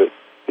freak, but it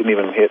didn't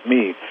even hit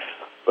me.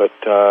 But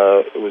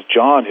it was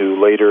John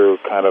who later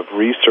kind of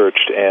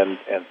researched and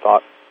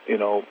thought,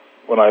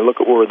 when I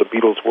look at where the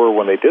Beatles were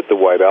when they did the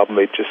White Album,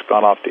 they'd just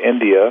gone off to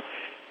India,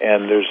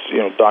 and there's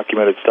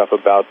documented stuff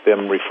about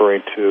them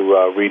referring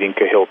to reading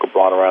Kahlil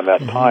Gibran around that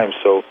time.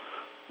 So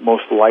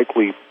most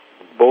likely,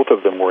 both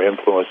of them were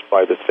influenced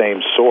by the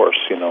same source.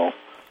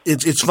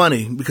 It's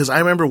funny because I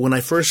remember when I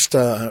first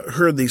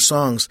heard these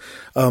songs,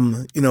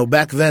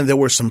 back then there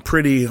were some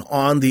pretty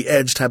on the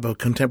edge type of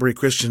contemporary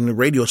Christian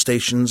radio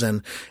stations,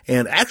 and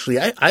actually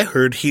I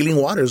heard Healing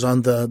Waters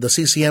on the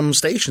CCM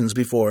stations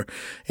before,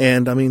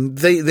 and I mean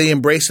they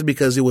embraced it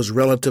because it was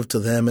relative to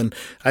them, and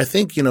I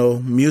think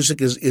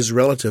music is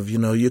relative.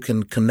 You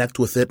can connect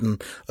with it in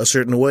a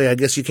certain way. I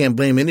guess you can't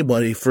blame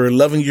anybody for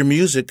loving your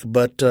music,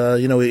 but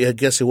I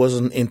guess it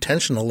wasn't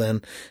intentional,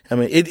 and I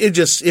mean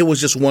it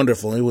was just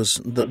wonderful. It was.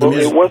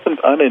 It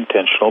wasn't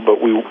unintentional, but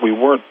we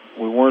weren't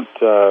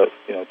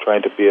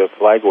trying to be a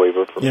flag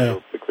waver for the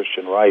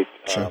Christian right.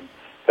 Sure.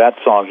 That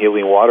song,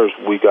 Healing Waters,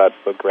 we got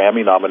a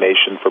Grammy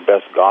nomination for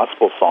Best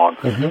Gospel Song.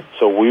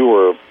 So we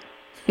were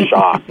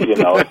shocked.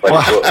 It's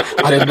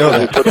like, I didn't know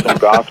that. We put some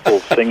gospel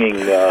singing,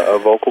 a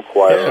vocal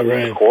choir,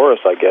 a chorus,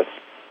 I guess.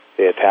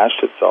 They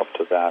attached itself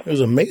to that. It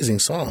was an amazing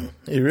song.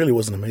 It really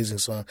was an amazing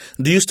song.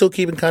 Do you still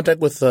keep in contact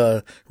with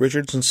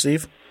Richards and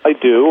Steve? I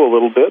do, a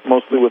little bit,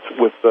 mostly with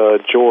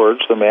George.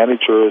 The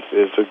manager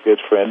is a good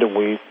friend, and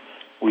we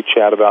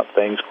chat about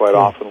things quite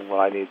often when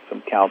I need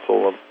some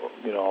counsel.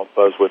 I'll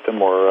buzz with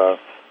him or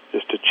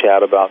just to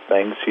chat about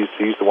things.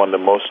 He's the one the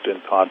most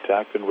in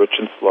contact, and Rich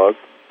and Slug,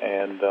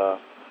 and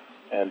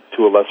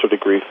to a lesser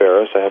degree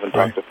Ferris. I haven't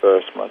talked to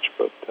Ferris much,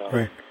 but...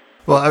 Right.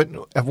 Well, I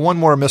have one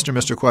more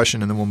Mr.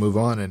 question, and then we'll move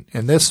on.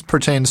 And this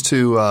pertains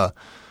to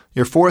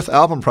your fourth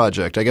album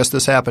project. I guess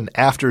this happened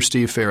after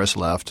Steve Ferris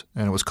left,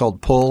 and it was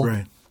called Pull.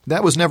 Right.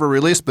 That was never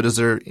released, but is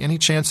there any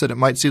chance that it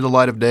might see the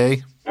light of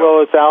day?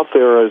 Well, it's out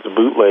there as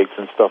bootlegs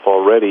and stuff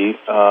already.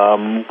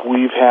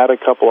 We've had a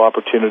couple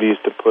opportunities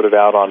to put it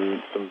out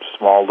on some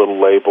small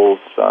little labels.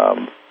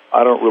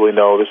 I don't really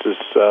know. This is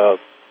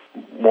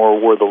more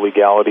where the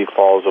legality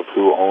falls of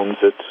who owns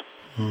it.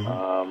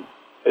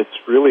 It's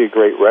really a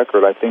great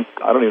record. I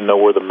don't even know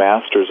where the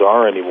masters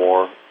are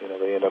anymore.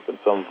 They end up in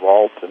some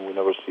vault, and we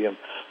never see them.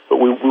 But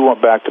we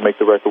went back to make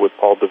the record with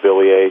Paul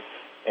DeVilliers,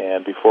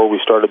 and before we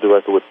started the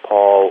record with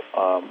Paul,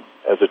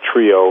 as a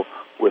trio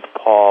with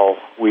Paul,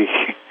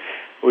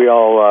 we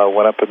all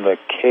went up in the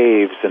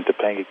caves in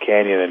Topanga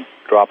Canyon and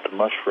dropped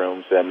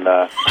mushrooms and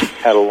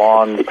had a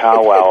long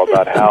powwow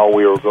about how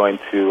we were going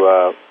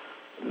to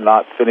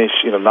not finish,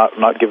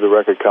 not give the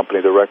record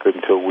company the record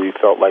until we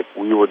felt like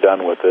we were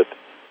done with it.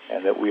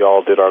 And that we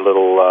all did our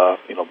little,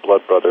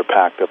 blood brother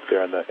pact up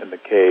there in the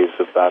caves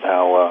about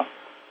how,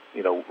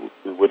 we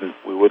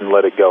wouldn't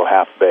let it go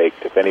half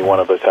baked. If any one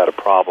of us had a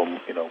problem,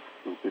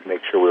 we'd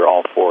make sure we were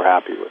all four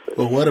happy with it.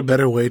 Well, what a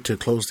better way to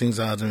close things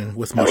out than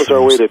with mushrooms. That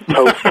was our way to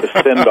toast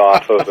the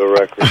send-off of the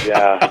record.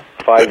 Yeah,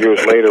 5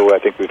 years later, I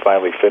think we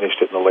finally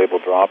finished it, and the label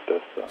dropped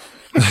us. So.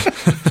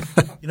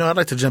 I'd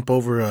like to jump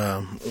over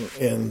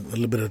in a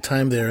little bit of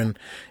time there and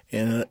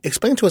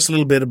explain to us a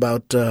little bit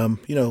about,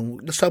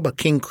 let's talk about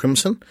King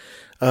Crimson.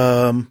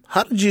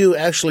 How did you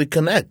actually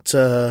connect,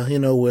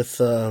 with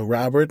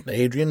Robert,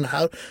 Adrian?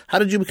 How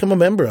did you become a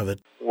member of it?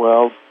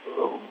 Well,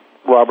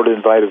 Robert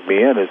invited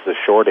me in is the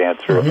short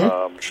answer.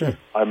 Sure.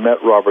 I met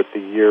Robert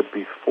the year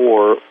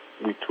before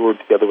we toured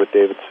together with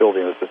David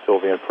Sylvian. It was the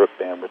Sylvian Fripp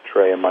Band with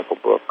Trey and Michael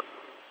Brook.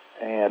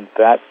 And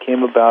that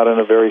came about in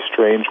a very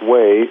strange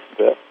way.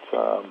 That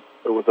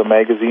there was a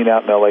magazine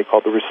out in L.A.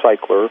 called The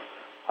Recycler.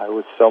 I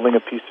was selling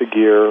a piece of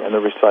gear in The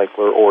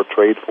Recycler, or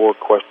trade for ?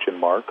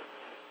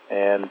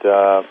 And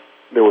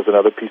there was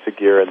another piece of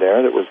gear in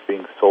there that was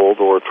being sold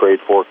or trade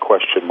for ?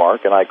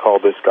 And I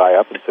called this guy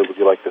up and said, would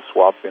you like to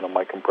swap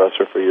my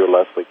compressor for your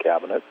Leslie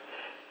cabinet?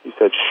 He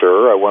said,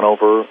 sure. I went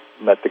over,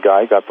 met the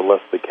guy, got the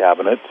Leslie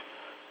cabinet.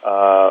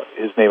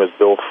 His name is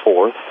Bill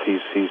Forth.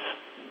 He's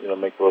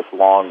make this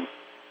long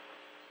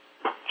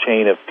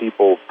chain of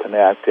people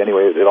connect.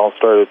 Anyway, it all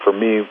started for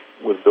me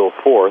with Bill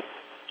Forth,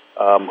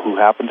 who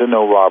happened to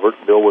know Robert.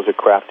 Bill was a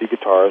crafty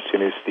guitarist. He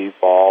knew Steve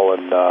Ball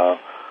and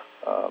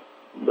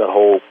the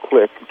whole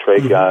clique,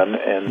 Trey Gunn,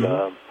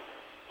 and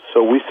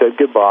so we said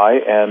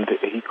goodbye, and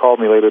he called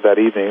me later that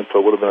evening, so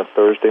it would have been a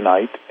Thursday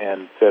night,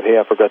 and said, hey,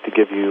 I forgot to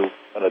give you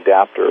an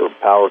adapter or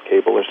power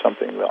cable or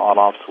something, the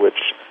on-off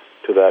switch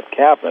to that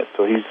cabinet.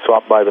 So he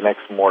swapped by the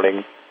next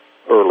morning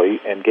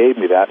early and gave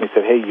me that, and he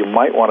said, hey, you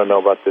might want to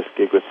know about this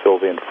gig with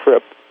Sylvian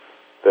Fripp,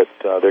 that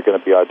they're going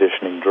to be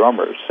auditioning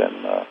drummers.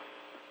 And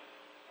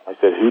I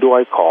said, who do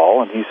I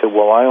call? And he said,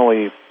 well, I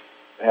only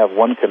have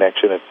one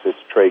connection. It's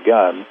Trey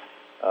Gunn.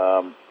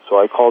 So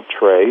I called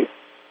Trey.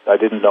 I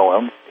didn't know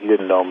him. He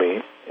didn't know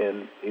me.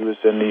 And he was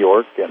in New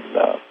York. And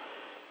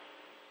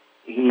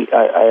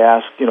I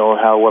asked,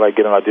 how would I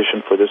get an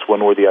audition for this?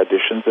 When were the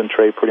auditions? And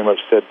Trey pretty much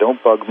said,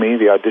 don't bug me.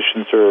 The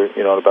auditions are,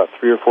 in about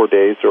 3 or 4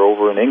 days. They're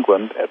over in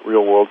England at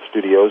Real World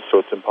Studios, so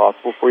it's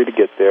impossible for you to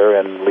get there,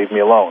 and leave me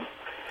alone.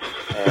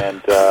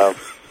 And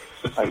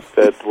I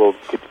said, well,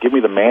 give me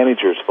the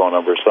manager's phone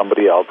number,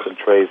 somebody else. And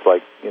Trey's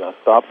like,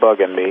 stop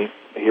bugging me.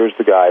 Here's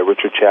the guy,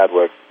 Richard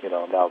Chadwick.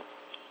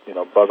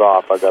 Now, bug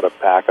off. I got to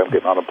pack. I'm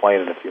getting on a plane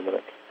in a few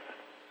minutes.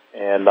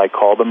 And I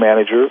called the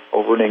manager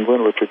over in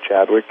England, Richard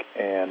Chadwick,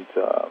 and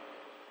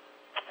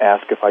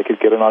asked if I could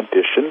get an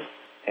audition.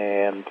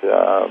 And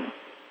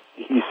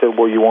he said,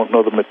 well, you won't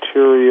know the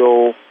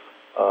material.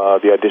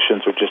 The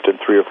auditions are just in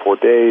 3 or 4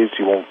 days.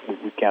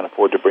 We can't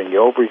afford to bring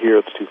you over here.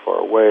 It's too far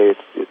away.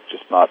 It's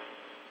just not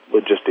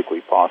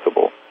logistically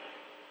possible.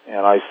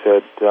 And I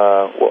said,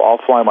 well,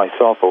 I'll fly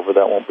myself over.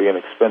 That won't be an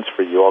expense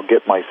for you. I'll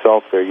get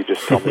myself there. You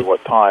just tell me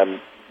what time.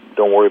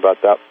 Don't worry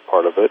about that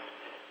part of it.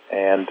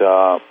 And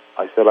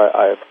I said,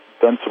 I've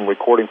done some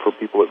recording for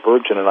people at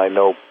Virgin, and I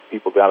know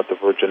people down at the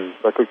Virgin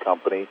Record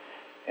Company,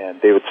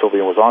 and David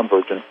Sylvian was on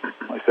Virgin.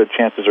 I said,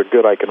 chances are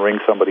good I can ring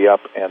somebody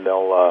up, and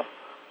they'll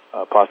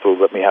possibly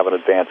let me have an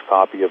advanced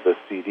copy of the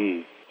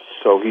CD.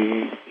 So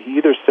he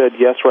either said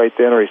yes right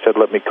then, or he said,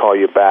 let me call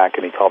you back,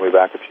 and he called me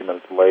back a few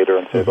minutes later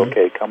and said,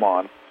 okay, come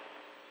on.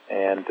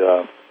 And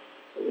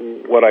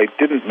what I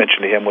didn't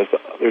mention to him was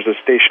there's a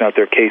station out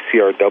there,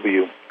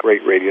 KCRW,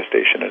 great radio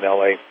station in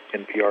L.A.,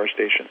 NPR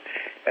station,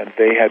 and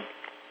they had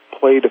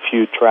played a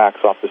few tracks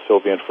off the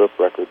Sylvian Fripp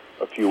record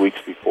a few weeks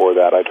before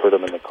that. I'd heard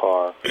them in the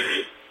car.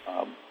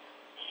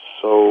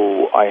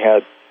 So I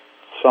had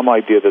some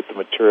idea that the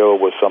material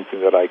was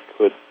something that I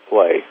could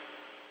play.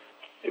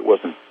 It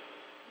wasn't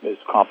as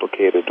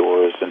complicated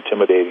or as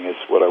intimidating as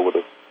what I would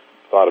have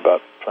thought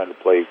about trying to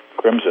play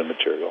Crimson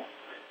material.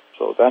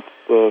 So that's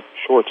the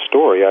short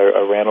story.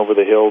 I ran over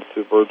the hill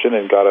to Virgin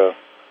and got a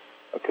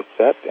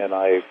cassette, and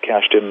I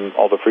cashed in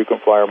all the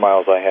frequent flyer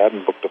miles I had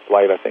and booked a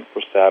flight, I think,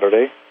 for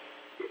Saturday,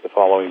 the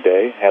following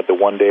day. Had the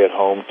one day at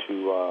home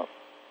to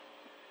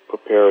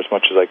prepare as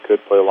much as I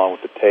could, play along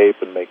with the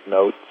tape and make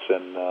notes,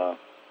 and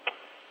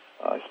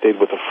I stayed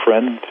with a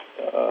friend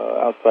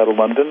outside of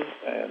London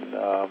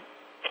and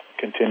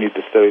continued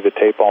to study the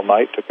tape all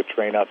night, took a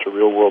train out to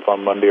Real World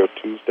on Monday or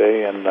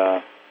Tuesday,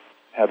 and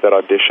had that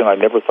audition. I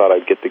never thought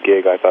I'd get the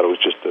gig. I thought it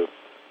was just a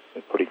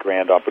pretty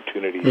grand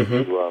opportunity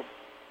to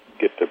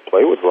get to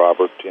play with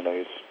Robert. He's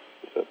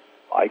an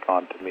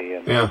icon to me,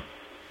 and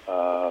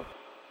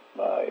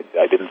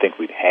I didn't think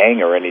we'd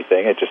hang or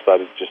anything. I just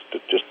thought it's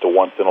just a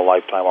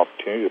once-in-a-lifetime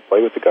opportunity to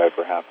play with the guy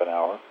for half an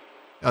hour.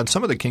 On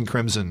some of the King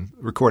Crimson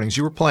recordings,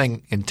 you were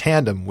playing in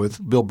tandem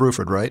with Bill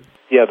Bruford, right?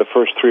 Yeah, the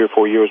first 3 or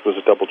 4 years was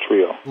a double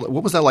trio.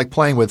 What was that like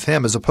playing with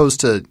him as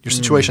opposed to your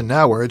situation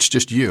now where it's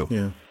just you?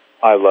 Yeah.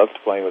 I loved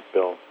playing with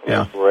Bill. It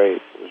was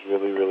great. It was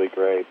really, really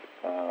great.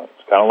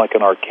 It's kind of like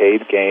an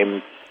arcade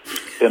game,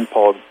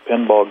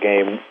 pinball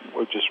game.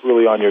 We're just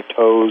really on your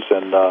toes.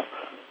 And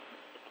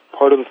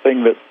part of the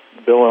thing that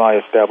Bill and I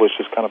established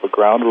is kind of a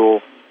ground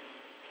rule.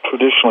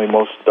 Traditionally,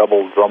 most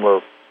double drummer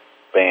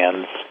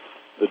bands,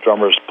 the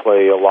drummers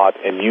play a lot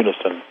in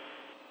unison.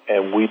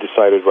 And we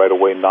decided right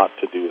away not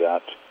to do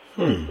that.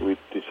 We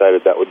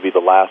decided that would be the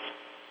last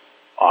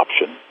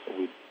option.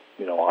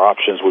 Our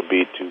options would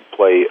be to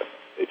play,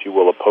 if you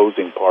will,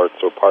 opposing parts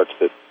or parts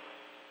that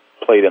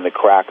played in the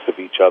cracks of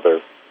each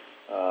other.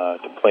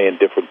 To play in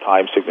different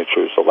time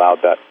signatures allowed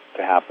that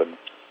to happen.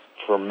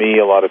 For me,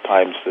 a lot of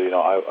times,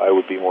 I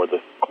would be more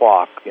the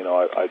clock.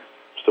 I'd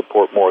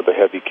support more of the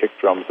heavy kick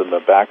drums and the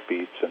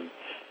backbeats and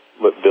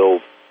let Bill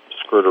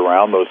skirt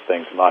around those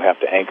things and not have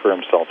to anchor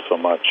himself so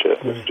much.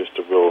 It was just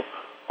a real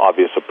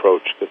obvious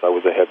approach because I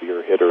was a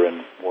heavier hitter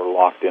and more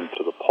locked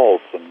into the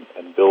pulse,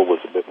 and Bill was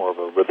a bit more of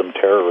a rhythm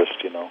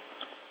terrorist, you know.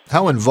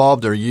 How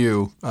involved are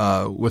you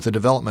with the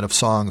development of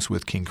songs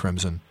with King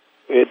Crimson?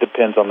 It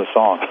depends on the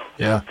song.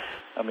 Yeah.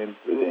 I mean,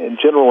 in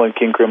general, in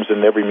King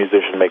Crimson, every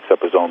musician makes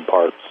up his own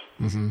parts.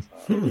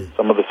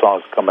 Some of the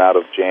songs come out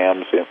of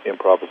jams,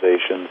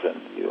 improvisations,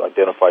 and you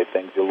identify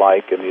things you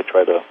like, and you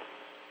try to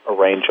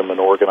arrange them and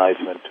organize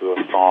them into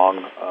a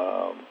song.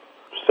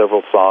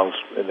 Several songs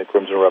in the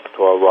Crimson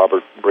repertoire,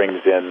 Robert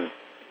brings in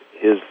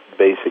his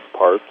basic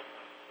parts,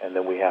 and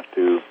then we have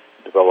to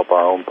develop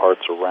our own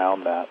parts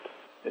around that.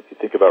 If you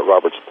think about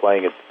Robert's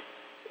playing,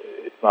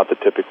 it's not the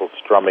typical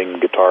strumming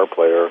guitar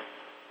player.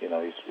 You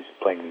know, he's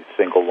playing these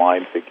single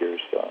line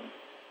figures.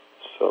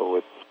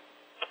 So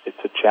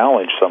it's a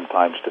challenge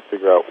sometimes to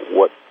figure out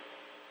what,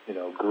 you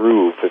know,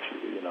 groove, if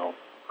you know,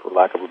 for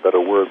lack of a better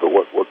word, but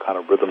what kind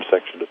of rhythm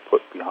section to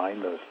put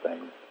behind those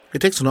things. It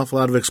takes an awful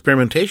lot of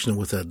experimentation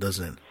with that,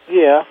 doesn't it?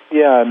 Yeah,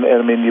 and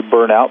I mean, you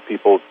burn out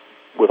people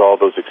with all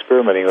those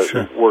experimenting.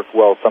 Sure. It worked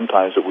well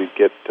sometimes that we'd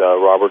get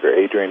Robert or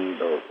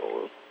Adrian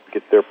or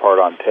get their part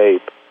on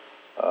tape,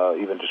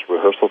 even just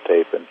rehearsal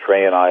tape, and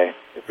Trey and I,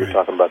 if you're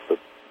talking about the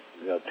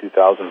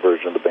 2000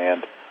 version of the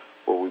band,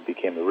 where we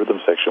became the rhythm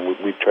section,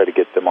 we'd try to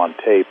get them on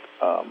tape,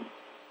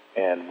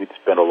 and we'd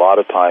spend a lot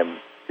of time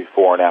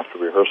before and after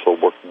rehearsal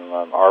working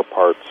on our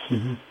parts,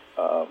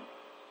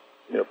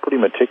 pretty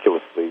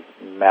meticulously,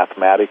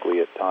 mathematically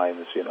at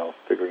times,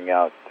 figuring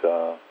out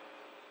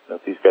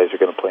if these guys are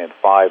going to play in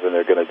 5 and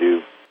they're going to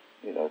do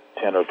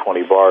 10 or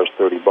 20 bars,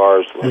 30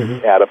 bars,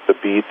 add up the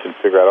beats and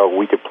figure out,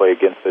 we could play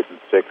against it in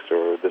 6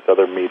 or this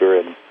other meter,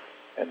 and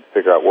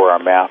figure out where our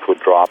math would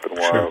drop and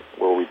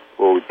where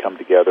we'd come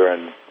together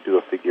and do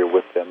a figure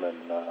with them.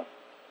 And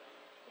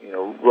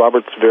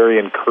Robert's very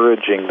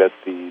encouraging that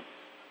the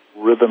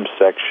rhythm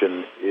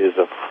section is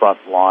a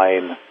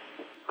frontline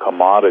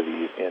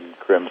commodity in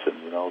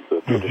Crimson.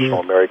 The traditional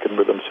American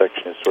rhythm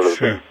section is sort of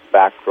the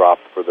backdrop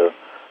for the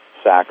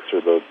sax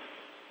or the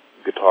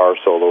guitar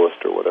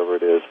soloist or whatever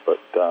it is, but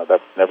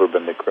that's never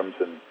been the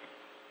Crimson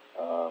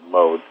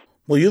mode.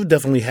 Well, you've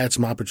definitely had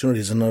some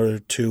opportunities in order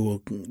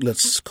to,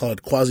 let's call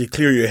it,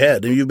 quasi-clear your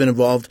head. And you've been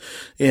involved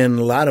in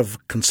a lot of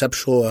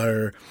conceptual,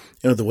 or,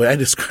 the way I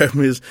describe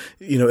them is,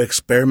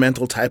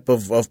 experimental type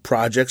of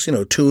projects,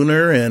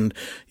 Tuner and,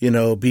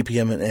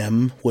 BPM and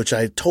M, which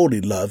I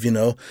totally love,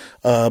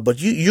 But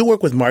you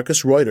work with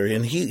Markus Reuter,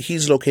 and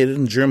he's located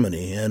in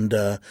Germany. And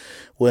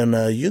when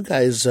you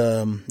guys,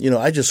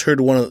 I just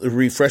heard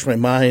refresh my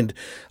mind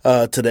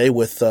today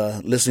with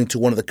listening to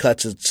one of the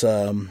cuts. It's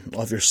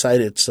off your site.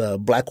 It's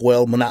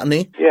Blackwell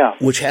Monotony,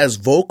 which has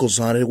vocals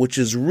on it, which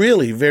is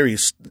really very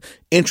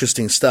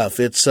interesting stuff.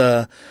 It's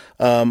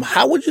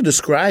how would you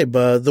describe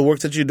the work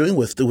that you're doing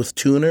with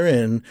Tuner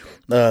and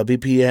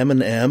BPM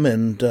and M?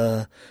 And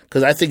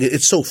because I think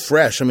it's so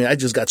fresh. I mean, I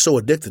just got so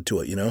addicted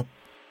to it.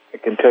 I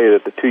can tell you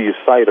that the two you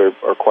cite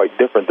are quite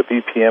different. The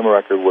BPM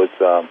record was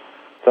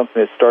something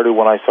that started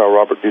when I saw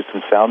Robert do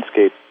some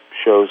soundscape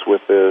shows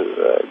with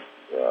the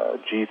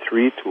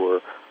G3 tour.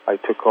 I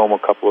took home a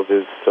couple of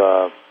his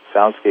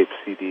soundscape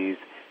CDs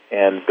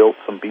and built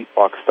some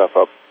beatbox stuff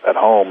up at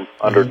home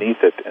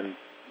underneath it, and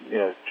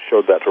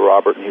showed that to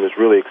Robert, and he was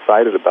really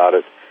excited about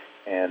it,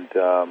 and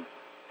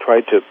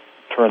tried to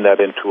turn that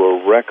into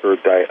a record.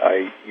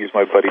 I used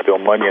my buddy Bill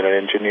Munyon, an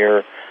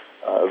engineer,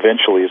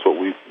 eventually is what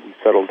we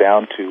settled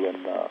down to,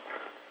 and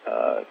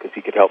because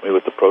he could help me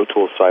with the Pro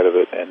Tools side of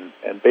it, and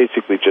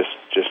basically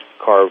just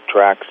carved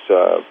tracks,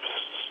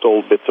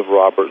 stole bits of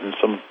Robert and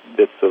some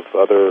bits of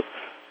other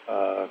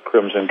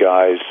Crimson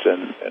guys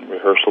and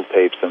rehearsal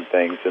tapes and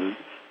things,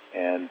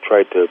 and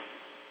tried to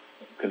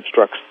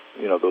construct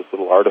those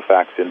little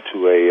artifacts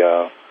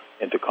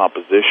into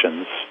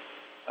compositions.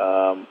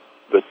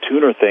 The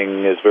Tuner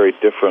thing is very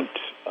different.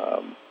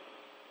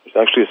 There's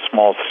actually a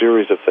small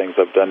series of things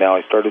I've done now.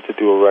 I did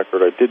do a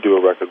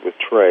record with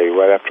Trey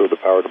right after The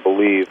Power to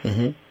Believe.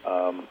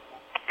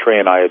 Trey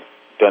and I had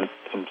done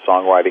some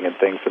songwriting and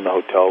things in the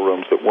hotel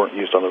rooms that weren't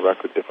used on the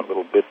record, different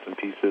little bits and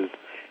pieces,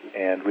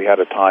 and we had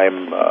a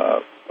time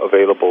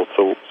available,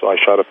 so I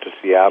shot up to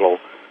Seattle.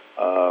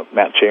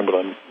 Matt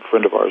Chamberlain, a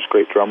friend of ours,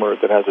 great drummer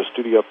that has a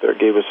studio up there,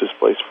 gave us his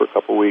place for a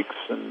couple weeks,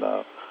 and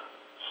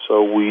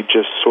so we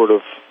just sort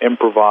of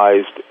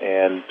improvised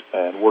and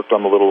worked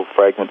on the little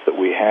fragments that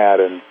we had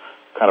and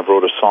kind of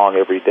wrote a song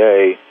every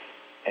day,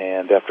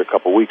 and after a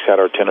couple weeks had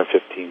our 10 or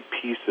 15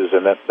 pieces,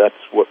 and that's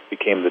what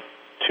became the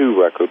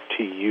TU record,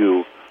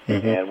 TU.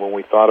 And when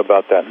we thought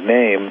about that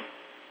name,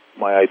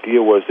 my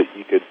idea was that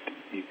you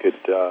could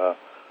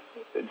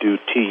do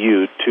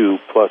TU, 2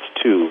 plus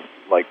 2,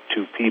 like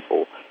two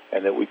people,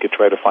 and that we could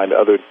try to find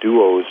other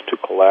duos to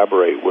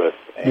collaborate with.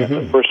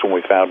 And the first one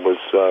we found was,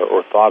 the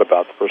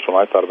first one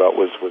I thought about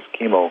was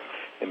Chemo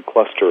in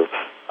Cluster.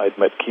 I'd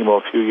met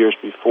Chemo a few years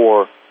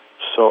before,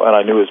 and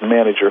I knew his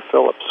manager,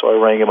 Philip, so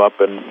I rang him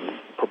up and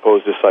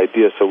proposed this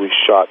idea. So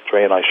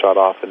Trey and I shot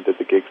off and did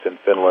the gigs in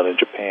Finland and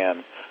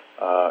Japan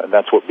and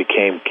that's what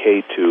became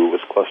K2,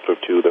 was Cluster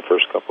 2, the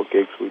first couple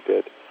gigs we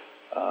did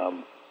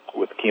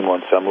with Kimo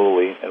and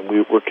Samuli, and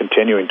we're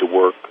continuing to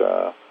work.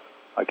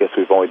 I guess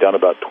we've only done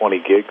about 20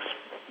 gigs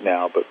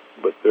now, but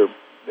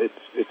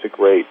it's a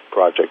great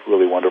project,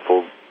 really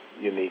wonderful,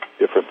 unique,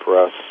 different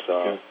for us.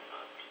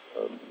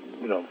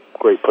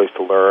 Great place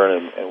to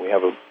learn, and we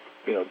have a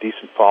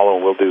decent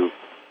following. We'll do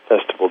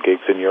festival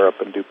gigs in Europe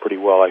and do pretty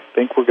well. I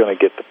think we're going to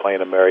get to play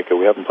in America.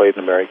 We haven't played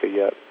in America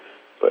yet,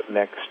 but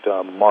next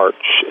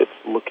March, it's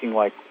looking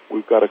like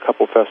we've got a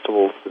couple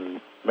festivals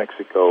in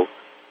Mexico,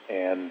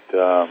 and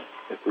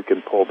if we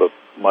can pull the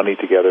money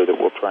together, that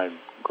we'll try and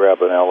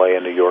grab an LA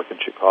and New York and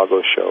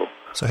Chicago show.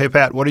 So, hey,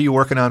 Pat, what are you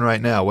working on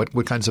right now?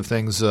 What kinds of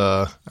things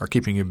are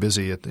keeping you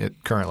busy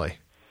currently?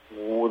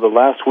 Well, the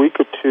last week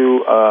or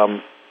two,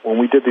 when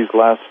we did these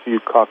last few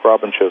Cock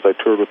Robin shows, I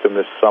toured with them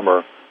this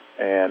summer,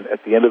 and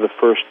at the end of the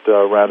first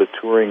round of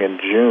touring in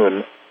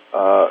June,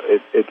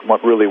 it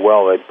went really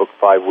well. I'd booked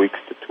 5 weeks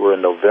to tour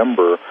in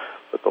November,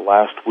 but the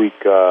last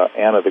week,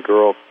 Anna, the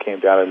girl, came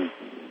down and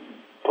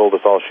told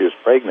us all she was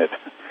pregnant.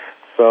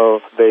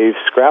 So they've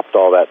scrapped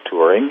all that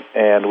touring,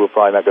 and we're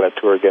probably not going to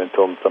tour again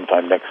until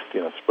sometime next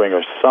spring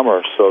or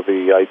summer. So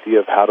the idea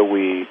of how do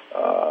we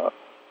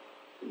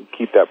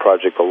keep that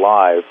project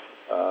alive,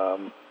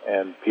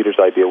 and Peter's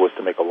idea was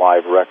to make a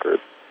live record.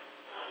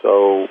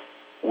 So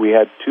we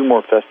had 2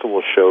 more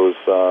festival shows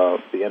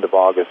the end of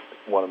August,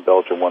 one in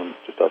Belgium, one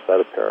just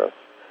outside of Paris.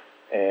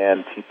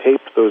 And he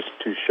taped those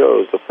 2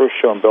 shows. The first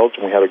show in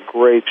Belgium, we had a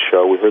great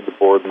show. We heard the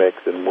board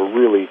mix, and we're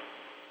really,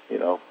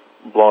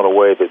 blown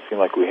away that it seemed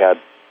like we had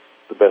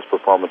the best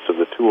performance of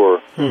the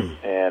tour.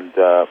 And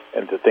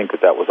to think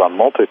that was on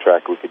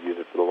multi-track, we could use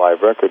it for the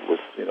live record was,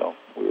 we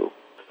were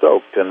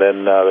stoked. And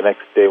then the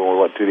next day when we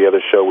went to the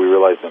other show, we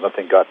realized that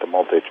nothing got to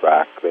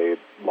multi-track. They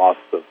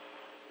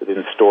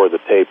didn't store the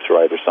tapes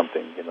right or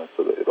something,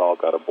 so that it all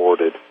got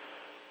aborted.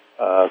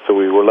 So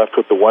we were left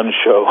with the one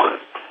show,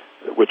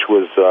 which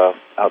was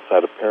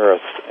outside of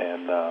Paris,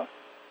 and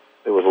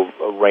it was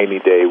a rainy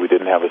day. We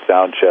didn't have a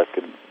sound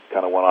check and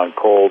kind of went on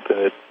cold, and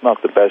it's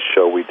not the best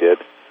show we did.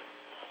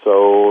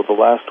 So the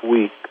last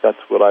week,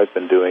 that's what I've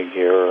been doing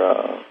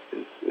here,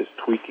 is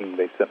tweaking.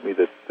 They sent me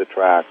the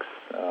tracks,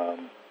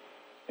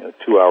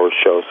 2-hour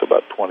show, so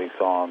about 20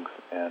 songs,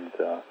 and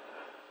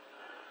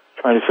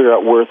trying to figure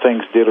out where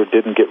things did or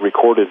didn't get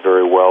recorded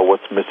very well,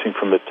 what's missing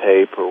from the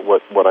tape, or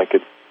what I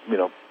could,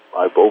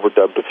 I've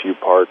overdubbed a few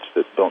parts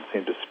that don't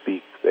seem to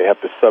speak. They have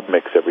to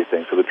submix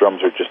everything, so the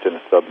drums are just in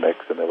a submix,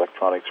 and the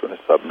electronics are in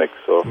a submix,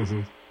 so...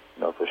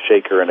 if a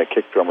shaker and a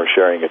kick drum are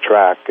sharing a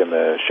track and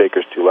the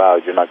shaker's too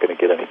loud, you're not going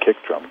to get any kick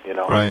drum,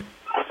 Right.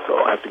 So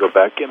I have to go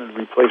back in and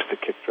replace the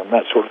kick drum,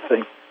 that sort of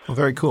thing. Well,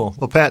 very cool.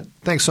 Well, Pat,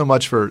 thanks so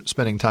much for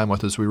spending time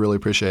with us. We really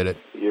appreciate it.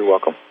 You're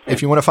welcome.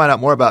 If you want to find out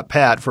more about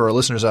Pat, for our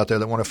listeners out there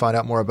that want to find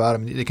out more about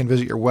him, you can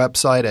visit your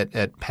website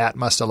at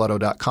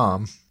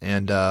patmastelotto.com.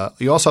 And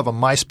you also have a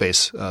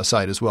MySpace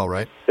site as well,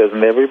 right?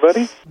 Doesn't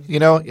everybody?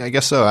 I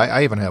guess so.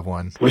 I even have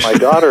one. My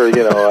daughter,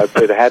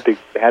 it had to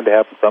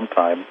happen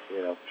sometime.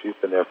 She's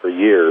been there for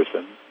years,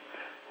 and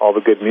all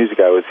the good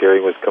music I was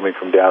hearing was coming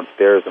from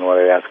downstairs, and when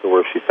I asked her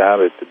where she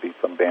found it, to be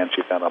some band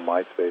she found on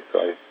MySpace.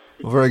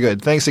 Well, very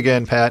good. Thanks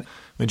again, Pat.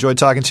 We enjoyed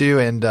talking to you,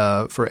 and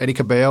for Eddie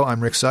Cabello, I'm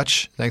Rick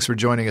Such. Thanks for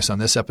joining us on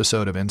this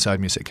episode of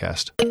Inside Music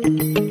Cast.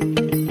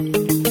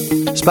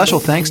 Special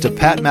thanks to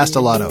Pat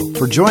Mastelotto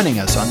for joining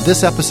us on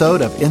this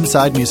episode of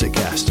Inside Music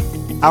Cast.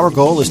 Our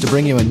goal is to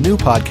bring you a new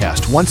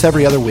podcast once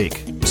every other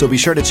week, so be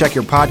sure to check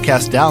your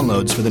podcast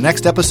downloads for the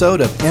next episode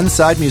of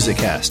Inside Music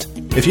Cast.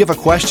 If you have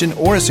a question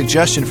or a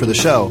suggestion for the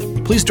show,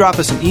 please drop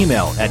us an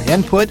email at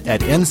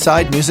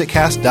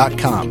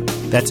input@insidemusiccast.com.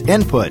 That's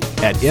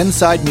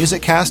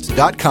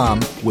input@insidemusiccast.com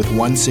with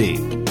 1 C.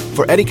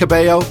 For Eddie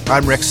Cabello,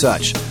 I'm Rick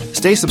Such.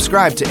 Stay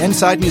subscribed to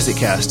Inside Music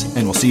Cast,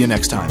 and we'll see you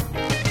next time.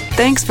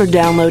 Thanks for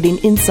downloading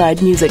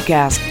Inside Music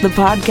Cast, the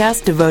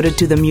podcast devoted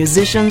to the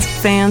musicians,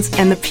 fans,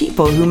 and the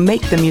people who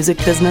make the music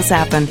business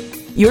happen.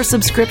 Your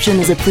subscription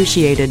is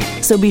appreciated,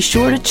 so be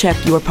sure to check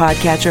your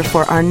podcatcher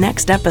for our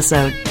next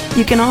episode.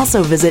 You can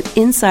also visit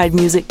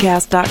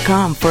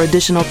InsideMusicCast.com for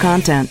additional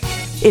content.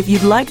 If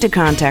you'd like to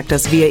contact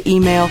us via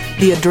email,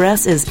 the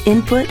address is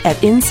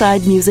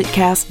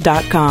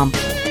input@InsideMusicCast.com.